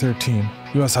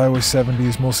MTF-E13, US Highway 70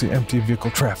 is mostly empty of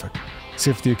vehicle traffic,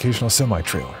 save for the occasional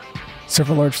semi-trailer.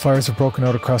 Several large fires have broken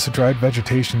out across the dried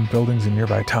vegetation in buildings in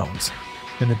nearby towns.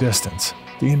 In the distance,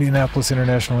 the Indianapolis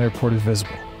International Airport is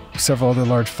visible, with several other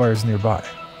large fires nearby,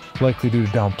 likely due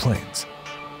to downed planes.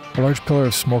 A large pillar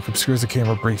of smoke obscures the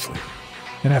camera briefly,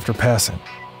 and after passing,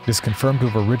 it is confirmed to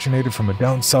have originated from a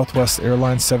downed Southwest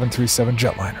Airlines 737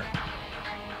 jetliner.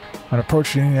 On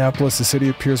approach to Indianapolis, the city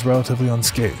appears relatively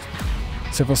unscathed.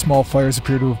 Several small fires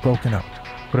appear to have broken out,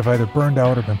 but have either burned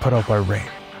out or been put out by rain.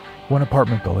 One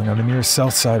apartment building on the near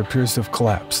south side appears to have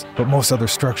collapsed, but most other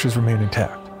structures remain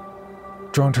intact.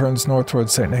 Drone turns north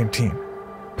towards Site 19.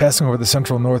 Passing over the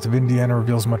central north of Indiana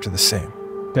reveals much of the same.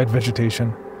 Dead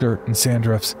vegetation, dirt, and sand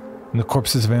drifts, and the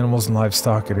corpses of animals and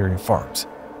livestock at area farms.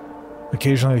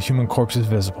 Occasionally a human corpse is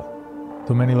visible,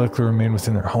 though many likely remain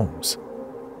within their homes.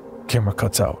 Camera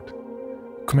cuts out.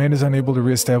 Command is unable to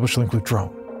re-establish link with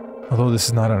drone, although this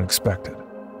is not unexpected.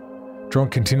 Drone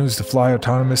continues to fly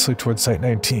autonomously towards Site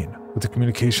 19, with the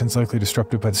communications likely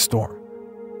disrupted by the storm.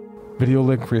 Video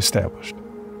link re-established.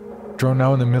 Drone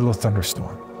now in the middle of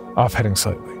thunderstorm, off-heading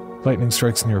slightly. Lightning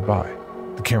strikes nearby.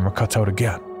 The camera cuts out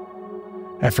again.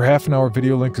 After half an hour,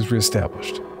 video link is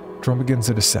re-established. Drone begins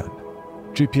to descend.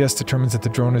 GPS determines that the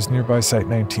drone is nearby Site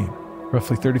 19,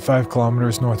 roughly 35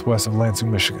 kilometers northwest of Lansing,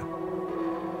 Michigan.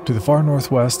 To the far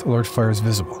northwest, a large fire is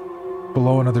visible.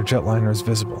 Below, another jetliner is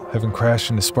visible, having crashed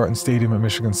into Spartan Stadium at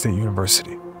Michigan State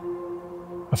University.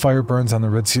 A fire burns on the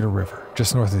Red Cedar River,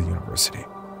 just north of the university.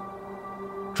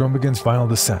 Drone begins final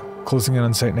descent, closing in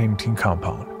on Site 19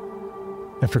 compound.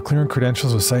 After clearing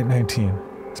credentials with Site 19,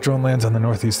 the drone lands on the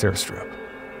northeast airstrip,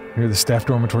 near the staff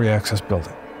dormitory access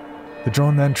building. The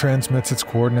drone then transmits its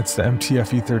coordinates to the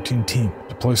MTFE-13 team,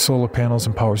 deploys solar panels,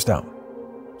 and powers down.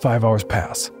 5 hours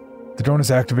pass. The drone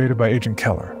is activated by Agent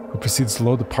Keller, who proceeds to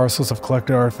load the parcels of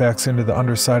collected artifacts into the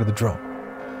underside of the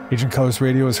drone. Agent Keller's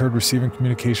radio is heard receiving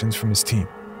communications from his team,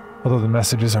 although the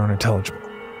messages are unintelligible.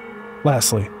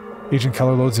 Lastly, Agent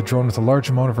Keller loads the drone with a large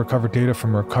amount of recovered data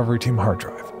from a recovery team hard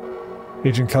drive.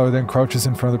 Agent Keller then crouches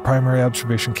in front of the primary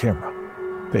observation camera.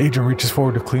 The agent reaches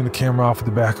forward to clean the camera off with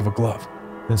the back of a glove,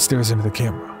 then stares into the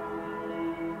camera.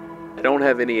 I don't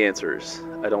have any answers.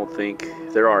 I don't think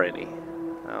there are any.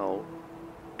 I'll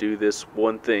do this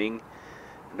one thing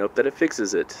and hope that it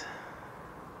fixes it.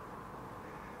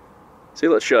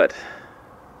 Seal it shut.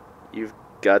 You've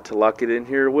got to lock it in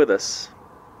here with us.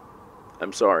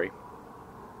 I'm sorry.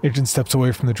 Agent steps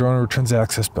away from the drone and returns to the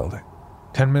access building.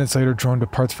 10 minutes later, drone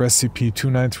departs for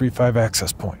SCP-2935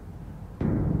 access point.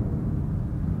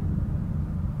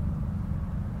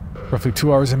 Roughly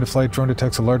 2 hours into flight, drone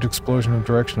detects a large explosion in the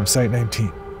direction of Site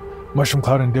 19. Mushroom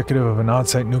cloud indicative of an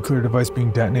on-site nuclear device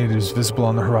being detonated is visible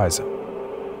on the horizon.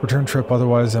 Return trip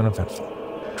otherwise uneventful.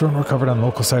 Drone recovered on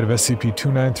local site of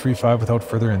SCP-2935 without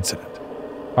further incident.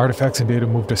 Artifacts and data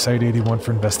moved to Site 81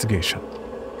 for investigation.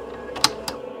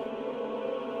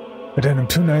 Addendum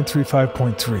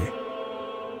 2935.3.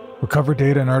 Recover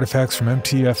data and artifacts from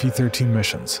MTFE-13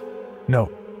 missions.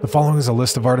 Note: the following is a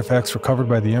list of artifacts recovered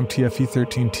by the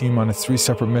MTFE-13 team on its 3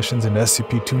 separate missions in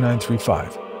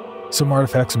SCP-2935. Some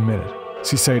artifacts omitted.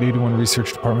 See Site 81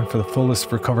 Research Department for the full list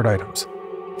of recovered items.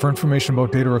 For information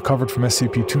about data recovered from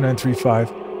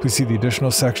SCP-2935, please see the additional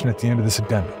section at the end of this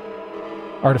addendum.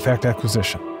 Artifact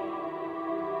acquisition.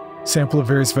 Sample of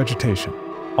various vegetation.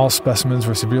 All specimens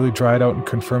were severely dried out and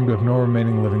confirmed to have no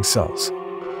remaining living cells.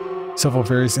 Several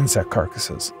various insect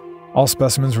carcasses. All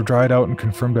specimens were dried out and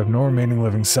confirmed to have no remaining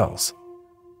living cells.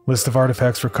 List of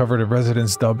artifacts recovered at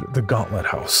residence dubbed the Gauntlet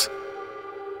House.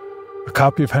 A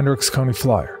copy of Hendricks County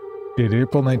Flyer, dated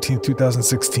April 19,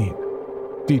 2016.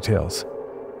 Details: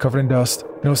 covered in dust,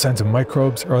 no signs of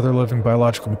microbes or other living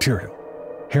biological material.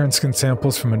 Hair and skin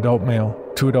samples from adult male,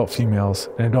 2 adult females,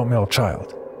 and adult male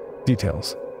child.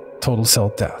 Details: total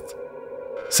cell death.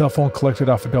 Cell phone collected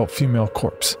off adult female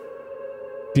corpse.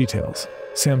 Details: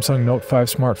 Samsung Note 5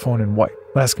 smartphone in white.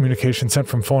 Last communication sent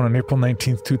from phone on April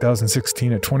 19,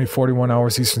 2016 at 20:41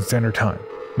 hours Eastern Standard Time.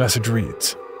 Message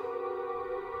reads: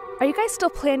 Are you guys still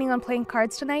planning on playing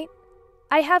cards tonight?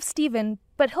 I have Steven,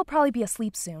 but he'll probably be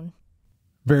asleep soon.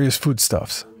 Various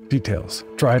foodstuffs. Details: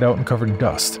 dried out and covered in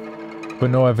dust,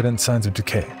 but no evident signs of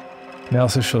decay.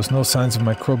 Analysis shows no signs of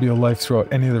microbial life throughout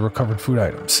any of the recovered food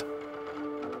items.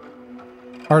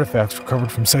 Artifacts recovered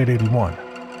from Site 81.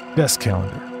 Desk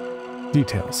calendar.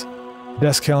 Details: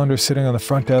 desk calendar sitting on the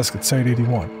front desk at Site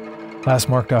 81. Last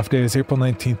marked off day is April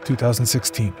 19,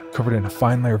 2016, covered in a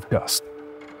fine layer of dust.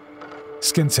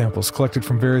 Skin samples collected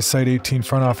from various Site 18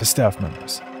 front office staff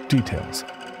members. Details: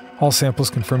 all samples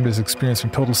confirmed as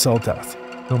experiencing total cell death.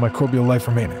 No microbial life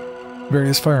remaining.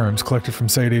 Various firearms collected from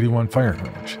Site 81 firing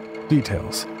range.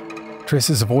 Details: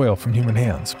 traces of oil from human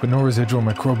hands, but no residual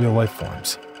microbial life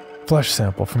forms. Flesh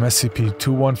sample from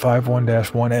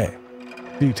SCP-2151-1A.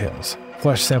 Details: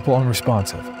 flesh sample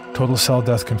unresponsive. Total cell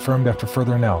death confirmed after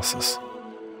further analysis.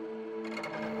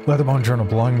 Leatherbound journal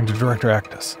belonging to Director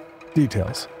Actus.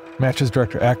 Details: matches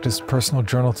Director Actus' personal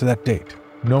journal to that date.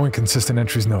 No inconsistent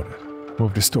entries noted.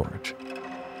 Moved to storage.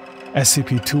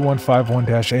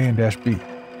 SCP-2151-A and -B.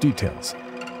 Details: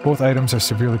 both items are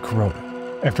severely corroded.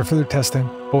 After further testing,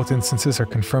 both instances are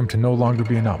confirmed to no longer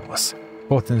be anomalous.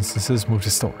 Both instances move to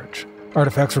storage.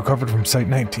 Artifacts recovered from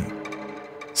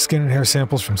Site-19. Skin and hair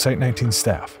samples from Site-19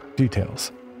 staff.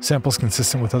 Details. Samples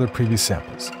consistent with other previous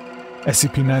samples.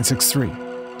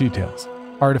 SCP-963. Details.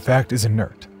 Artifact is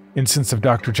inert. Instance of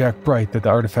Dr. Jack Bright that the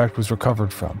artifact was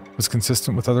recovered from was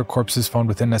consistent with other corpses found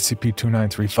within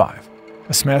SCP-2935.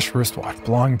 A smashed wristwatch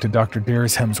belonging to Dr.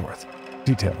 Darius Hemsworth.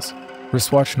 Details.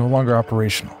 Wristwatch no longer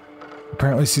operational.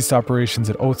 Apparently ceased operations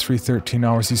at 03:13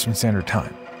 hours Eastern Standard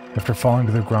Time, after falling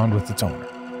to the ground with its owner.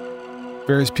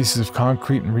 Various pieces of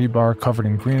concrete and rebar covered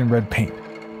in green and red paint.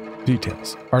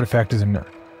 Details. Artifact is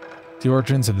inert. The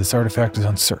origins of this artifact is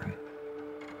uncertain.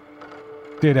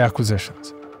 Data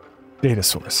acquisitions. Data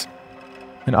source.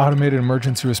 An automated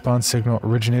emergency response signal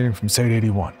originating from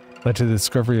Site-81 led to the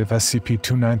discovery of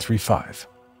SCP-2935.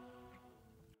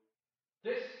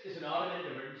 This is an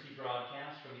automated emergency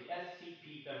broadcast from the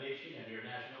SCP Foundation and your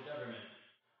national government.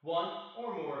 One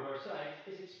or more of our sites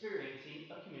is experiencing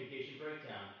a communication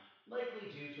breakdown, likely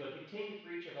due to a containment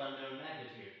breach of unknown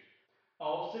magnitude.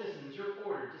 All citizens are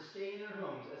ordered to stay in their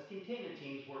homes as containment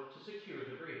teams work to secure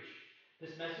the breach.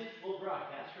 This message will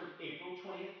broadcast from April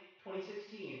 20th,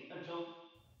 2016 until...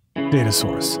 Data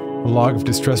source. A log of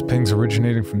distress pings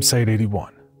originating from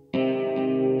Site-81.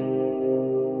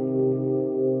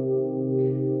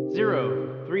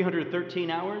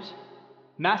 0313 hours.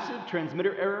 Massive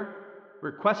transmitter error.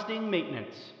 Requesting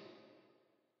maintenance.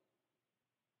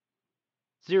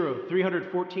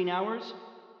 0314 hours.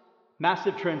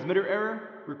 Massive transmitter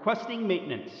error. Requesting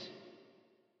maintenance.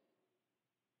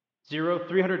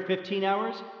 0315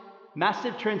 hours.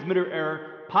 Massive transmitter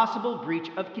error. Possible breach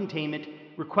of containment.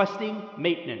 Requesting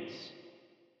maintenance.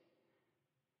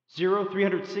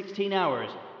 0316 hours.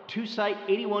 To Site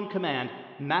 81 command.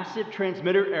 Massive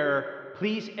transmitter error.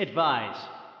 Please advise.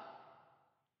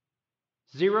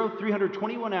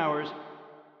 0321 hours.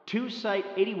 To Site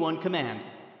 81 command.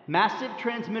 Massive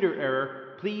transmitter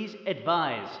error. Please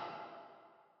advise.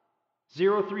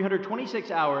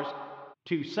 0326 hours.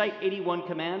 To Site 81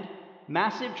 command.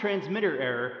 Massive transmitter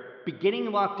error. Beginning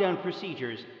lockdown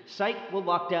procedures. Site will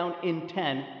lock down in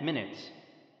 10 minutes.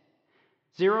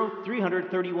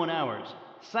 0331 hours.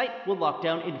 Site will lock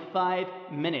down in 5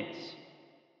 minutes.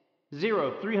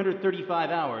 0335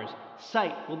 hours.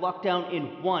 Site will lock down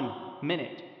in 1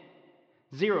 minute.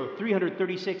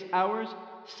 0336 hours.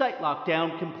 Site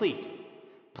lockdown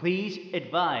complete. Please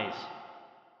advise.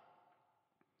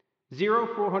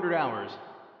 0400 hours.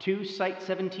 To Site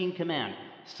 17 command.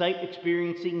 Site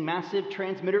experiencing massive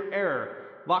transmitter error.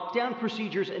 Lockdown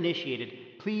procedures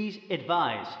initiated. Please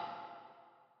advise.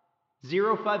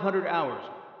 0500 hours.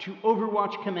 To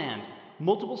Overwatch command.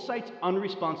 Multiple sites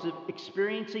unresponsive,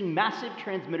 experiencing massive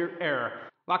transmitter error.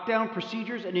 Lockdown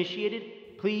procedures initiated.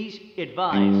 Please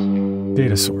advise.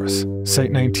 Data source.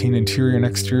 Site-19 interior and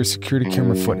exterior security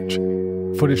camera footage.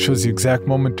 Footage shows the exact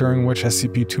moment during which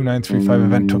SCP-2935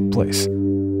 event took place.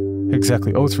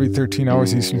 Exactly 0313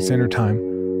 hours Eastern Standard Time.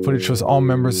 Footage shows all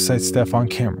members of site staff on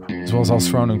camera, as well as all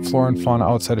surrounding flora and fauna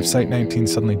outside of Site-19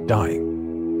 suddenly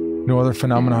dying. No other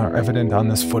phenomena are evident on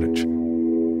this footage.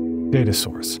 Data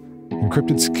source.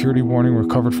 Encrypted security warning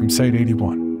recovered from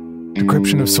Site-81.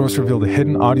 Decryption of source revealed a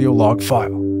hidden audio log file.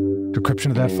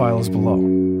 Decryption of that file is below.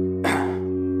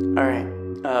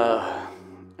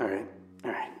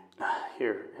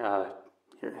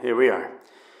 Here we are.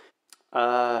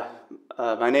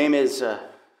 My name is,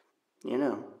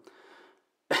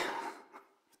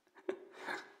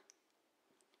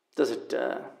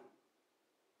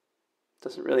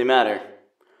 doesn't really matter.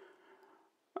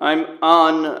 I'm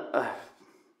on,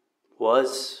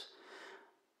 was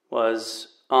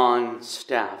on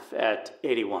staff at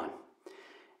 81.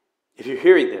 If you're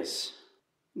hearing this,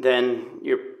 then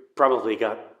you've probably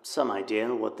got some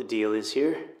idea what the deal is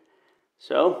here.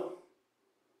 So,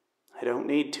 I don't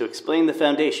need to explain the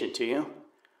Foundation to you,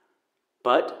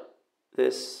 but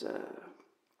this,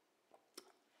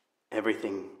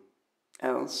 everything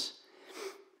else.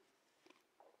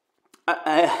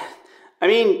 I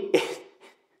mean,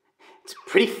 it's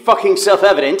pretty fucking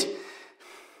self-evident,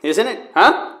 isn't it,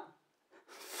 huh?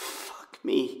 Fuck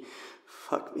me.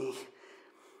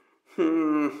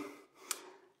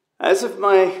 As of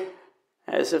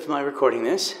my recording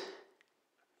this,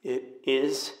 it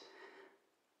is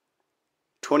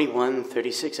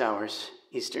 21:36 hours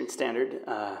Eastern Standard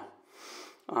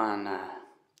on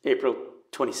April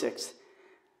 26th.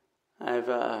 I've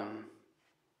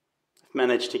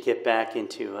managed to get back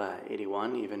into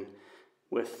 81, even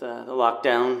with the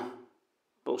lockdown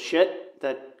bullshit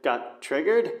that got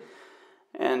triggered,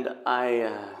 and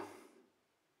I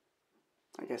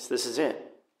guess this is it.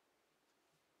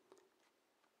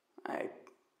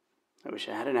 wish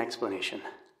I had an explanation.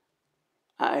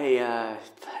 If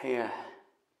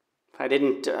I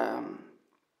didn't, if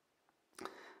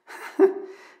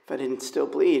I didn't still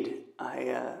bleed,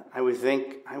 I would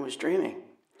think I was dreaming.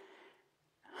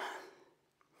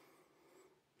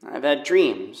 I've had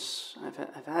dreams.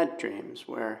 I've had dreams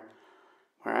where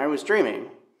I was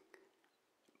dreaming,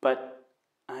 but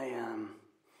I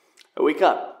wake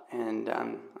up and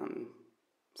I'm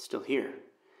still here.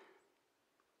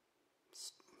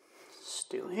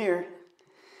 Still here.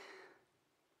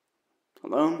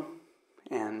 Alone,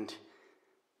 and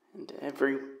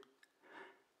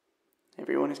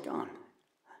everyone is gone,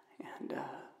 and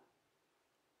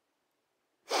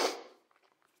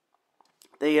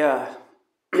they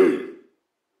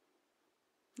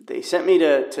sent me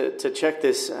to check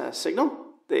this signal.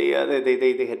 They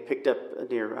had picked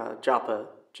up near Joppa,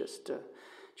 just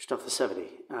off the 70.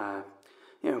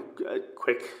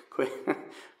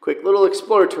 Quick little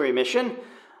exploratory mission,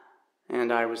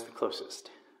 and I was the closest.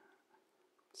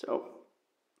 So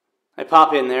I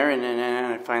pop in there, and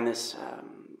I find this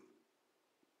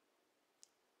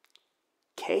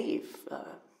cave.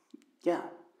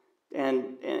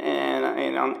 And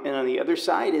on the other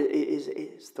side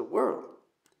is the world.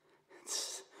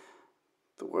 It's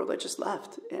the world I just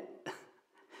left.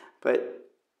 But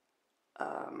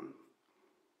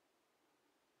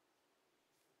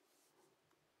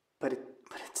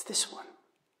it's this one.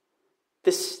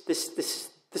 This is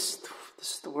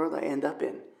the world I end up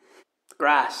in. The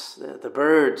grass, the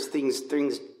birds, things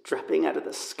dropping out of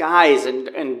the skies,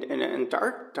 and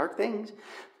dark things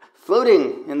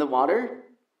floating in the water.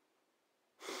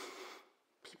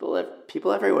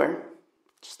 People everywhere,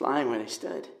 just lying where they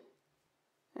stood,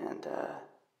 and the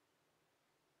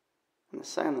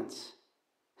silence.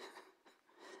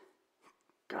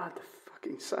 God, the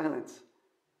fucking silence.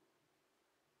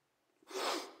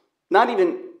 Not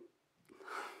even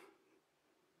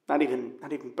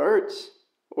birds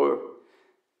or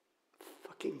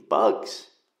fucking bugs.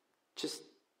 Just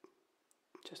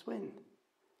wind.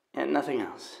 And nothing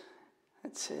else.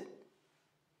 That's it.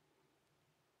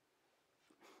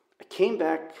 I came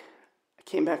back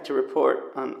to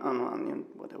report on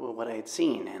what I had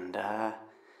seen, and I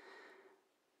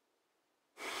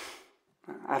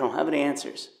don't have any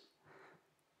answers.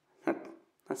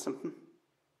 That's something. I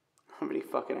don't have any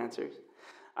fucking answers.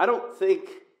 I don't think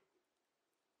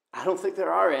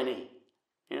there are any.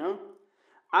 You know?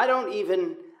 I don't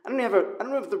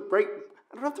have the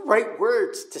right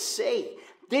words to say.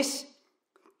 This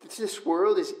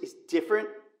world is different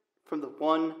from the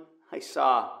one I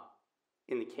saw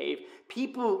in the cave.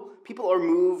 People are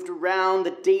moved around.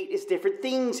 The date is different.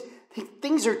 Things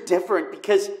are different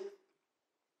because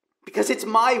it's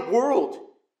my world.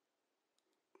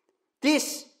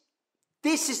 This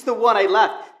is the one I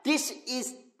left. This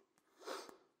is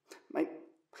my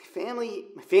family.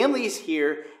 My family is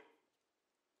here,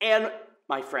 and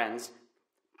my friends.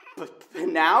 But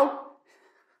now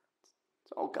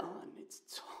it's all gone.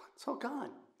 It's all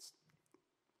gone. It's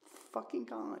fucking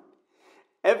gone.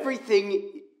 Everything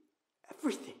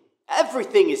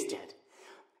is dead.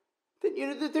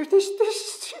 There's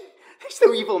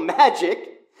no evil magic.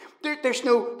 There's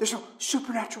no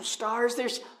supernatural stars.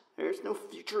 There's no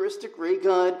futuristic ray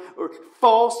gun or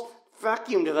false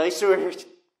vacuum device or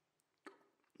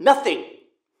nothing.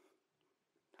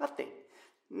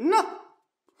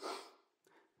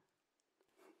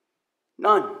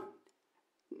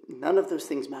 None of those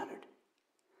things mattered.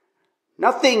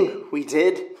 Nothing we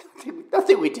did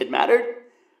mattered.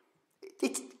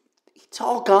 It's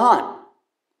all gone.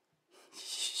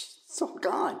 It's all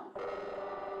gone.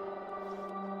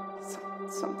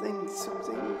 Something must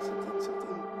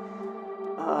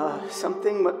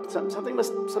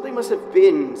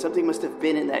have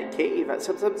been in that cave.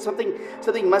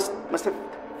 Something must have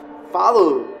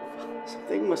followed.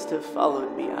 Something must have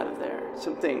followed me out of there.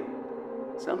 Something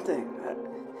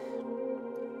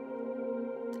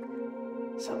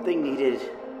needed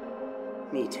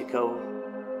me to go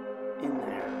in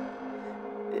there.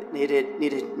 It needed me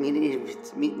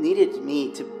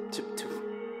to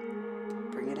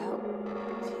bring it out.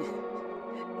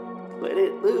 Let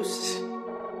it loose.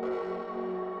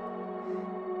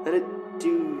 Let it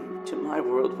do to my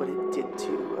world what it did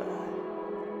to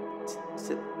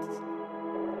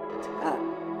that.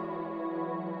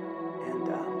 And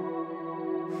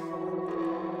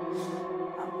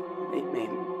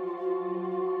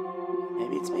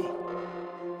maybe it's me.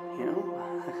 You know,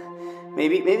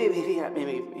 maybe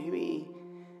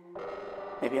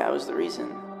I was the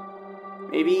reason.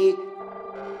 Maybe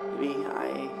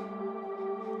I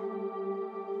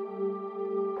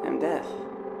am death.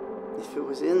 If it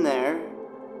was in there,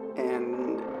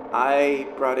 and I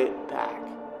brought it back.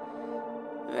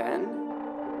 Then,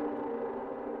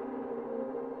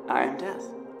 I am death.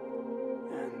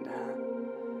 And,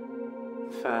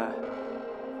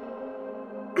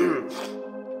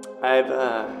 I've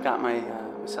got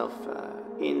myself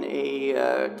in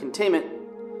a containment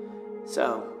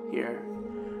cell here,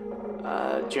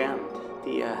 jammed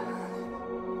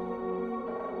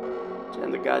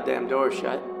the goddamn door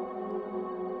shut.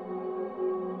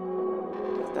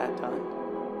 Got that done,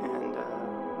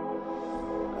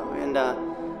 and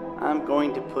I'm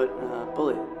going to put a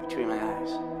bullet between my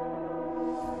eyes.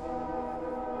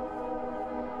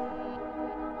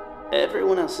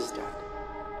 Everyone else is dead.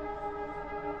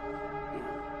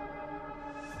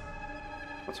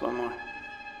 What's one more?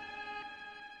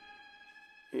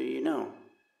 You know,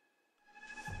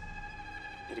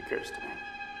 it occurs to me.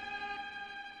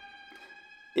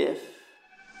 If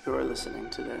you're listening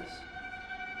to this,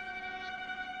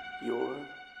 you're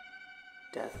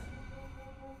death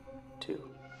too.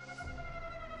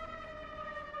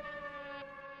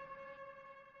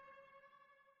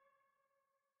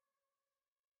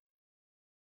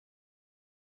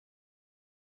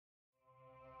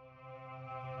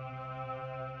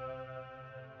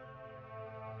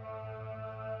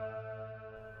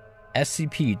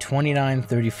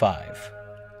 SCP-2935,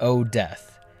 O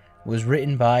Death, was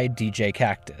written by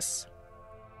DJKaktus.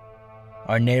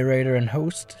 Our narrator and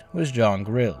host was John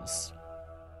Grilz.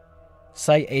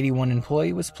 Site-81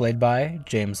 employee was played by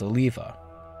James Oliva.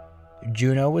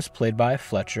 Juno was played by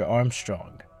Fletcher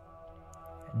Armstrong.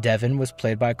 Devon was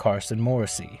played by Carrsan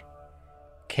Morrissey.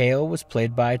 Kael was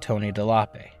played by Tony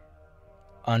Dallape.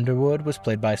 Underwood was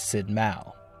played by Syd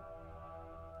Mal.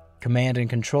 Command and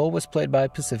Control was played by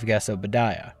Pacific S.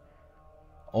 Obadiah.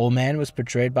 Olmann was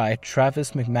portrayed by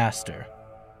Travis McMaster.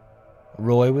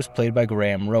 Roy was played by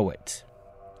Graham Rowat.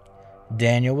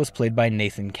 Daniel was played by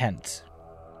Nathan Kent.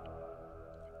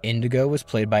 Indigo was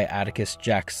played by Atticus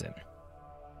Jackson.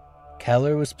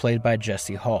 Keller was played by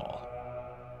Jesse Hall.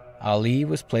 Ali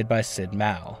was played by Syd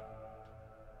Mal.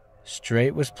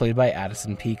 Straight was played by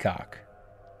Addison Peacock.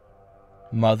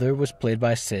 Mother was played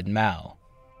by Syd Mal.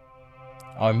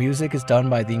 Our music is done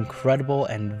by the incredible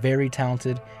and very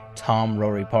talented Tom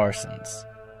Rory Parsons.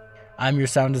 I'm your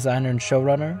sound designer and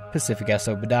showrunner, Pacific S.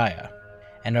 Obadiah,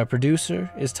 and our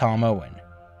producer is Tom Owen.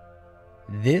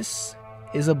 This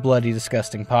is a Bloody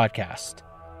Disgusting podcast.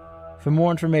 For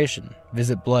more information,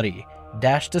 visit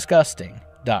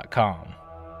bloody-disgusting.com.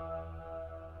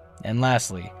 And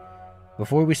lastly,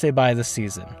 before we say bye this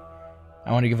season,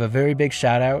 I want to give a very big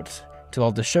shout out to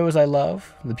all the shows I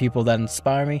love, the people that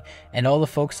inspire me, and all the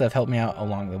folks that have helped me out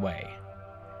along the way.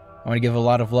 I want to give a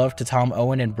lot of love to Tom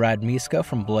Owen and Brad Miska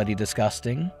from Bloody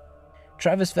Disgusting,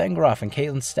 Travis Vengroff and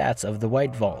Caitlin Stats of The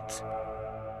White Vault,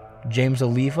 James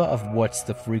Oliva of What's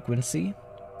the Frequency,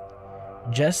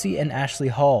 Jesse and Ashley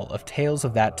Hall of Tales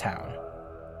of That Town,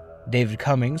 David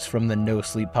Cummings from the No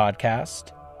Sleep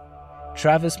Podcast,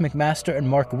 Travis McMaster and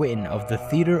Mark Witten of The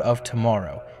Theater of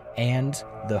Tomorrow and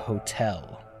The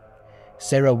Hotel,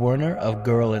 Sarah Werner of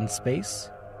Girl in Space,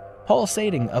 Paul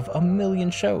Sading of A Million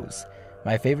Shows,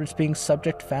 my favorites being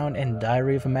Subject Found and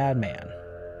Diary of a Madman,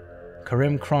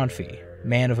 Karim Kronfi,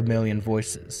 Man of a Million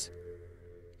Voices,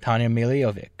 Tanya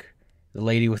Miljovic, the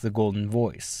Lady with the Golden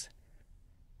Voice,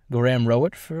 Graham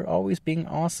Rowat for always being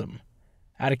awesome,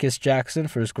 Atticus Jackson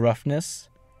for his gruffness,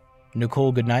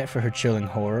 Nicole Goodnight for her chilling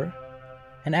horror,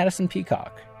 and Addison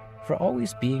Peacock for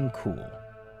always being cool.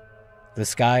 The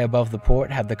sky above the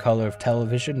port had the color of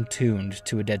television tuned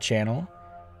to a dead channel,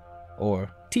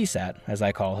 or TSAT as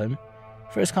I call him,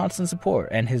 for his constant support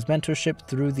and his mentorship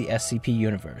through the SCP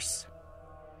universe.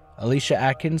 Alicia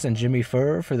Atkins and Jimmy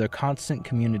Furr for their constant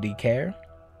community care.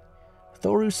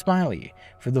 Thoru Smiley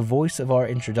for the voice of our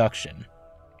introduction.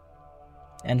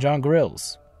 And John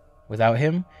Grilz. Without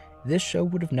him, this show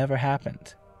would have never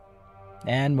happened.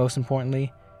 And most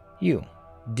importantly, you,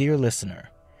 dear listener,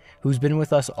 who's been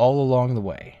with us all along the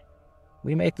way.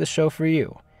 We make this show for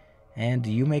you, and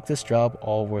you make this job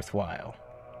all worthwhile.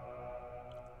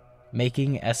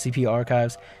 Making SCP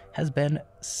Archives has been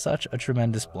such a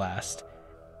tremendous blast.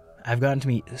 I've gotten to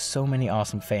meet so many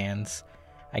awesome fans.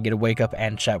 I get to wake up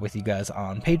and chat with you guys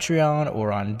on Patreon,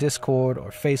 or on Discord,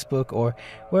 or Facebook, or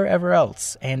wherever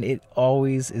else, and it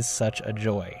always is such a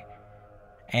joy.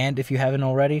 And if you haven't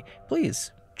already,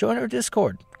 please, join our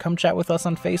Discord. Come chat with us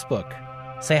on Facebook.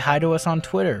 Say hi to us on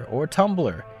Twitter, or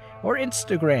Tumblr, or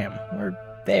Instagram. We're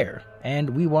there, and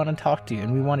we want to talk to you,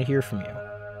 and we want to hear from you.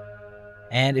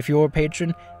 And if you're a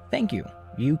patron, thank you.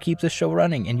 You keep this show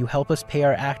running, and you help us pay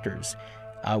our actors.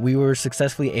 We were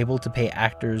successfully able to pay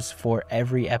actors for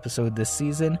every episode this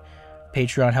season,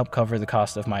 Patreon helped cover the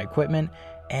cost of my equipment,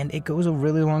 and it goes a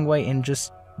really long way in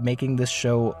just making this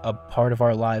show a part of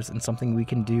our lives and something we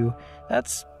can do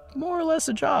that's more or less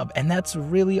a job, and that's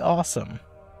really awesome.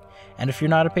 And if you're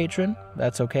not a patron,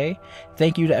 that's okay.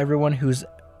 Thank you to everyone who's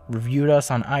reviewed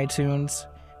us on iTunes.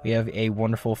 We have a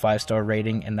wonderful 5-star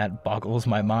rating, and that boggles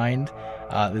my mind.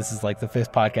 This is like the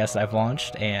 5th podcast I've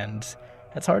launched, and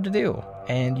that's hard to do.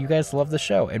 And you guys love the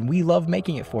show, and we love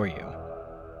making it for you.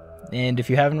 And if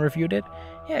you haven't reviewed it,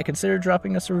 consider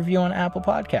dropping us a review on Apple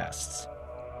Podcasts.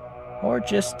 Or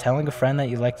just telling a friend that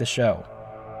you like the show.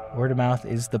 Word of mouth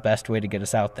is the best way to get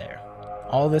us out there.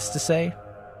 All this to say,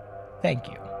 thank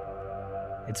you.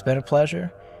 It's been a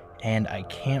pleasure, and I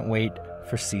can't wait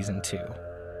for Season 2.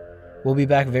 We'll be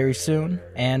back very soon,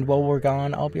 and while we're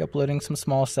gone, I'll be uploading some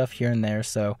small stuff here and there,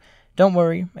 so don't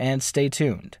worry and stay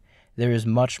tuned. There is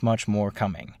much, much more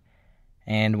coming.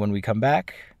 And when we come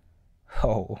back,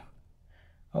 oh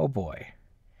boy,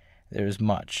 there's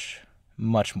much,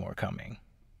 much more coming.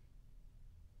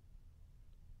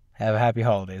 Have a happy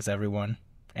holidays, everyone,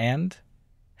 and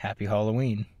happy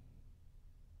Halloween.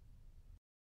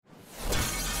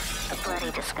 The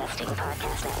Bloody Disgusting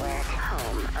Podcast Network,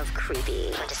 home of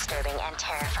creepy, disturbing, and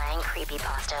terrifying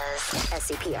creepypastas,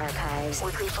 SCP archives,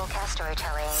 weekly full cast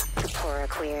storytelling, the Pora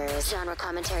Queers, genre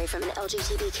commentary from an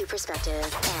LGBTQ perspective,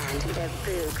 and the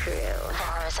Boo Crew, the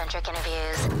horror-centric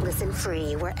interviews. Listen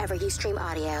free wherever you stream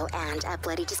audio and at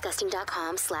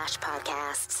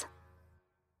bloodydisgusting.com/podcasts.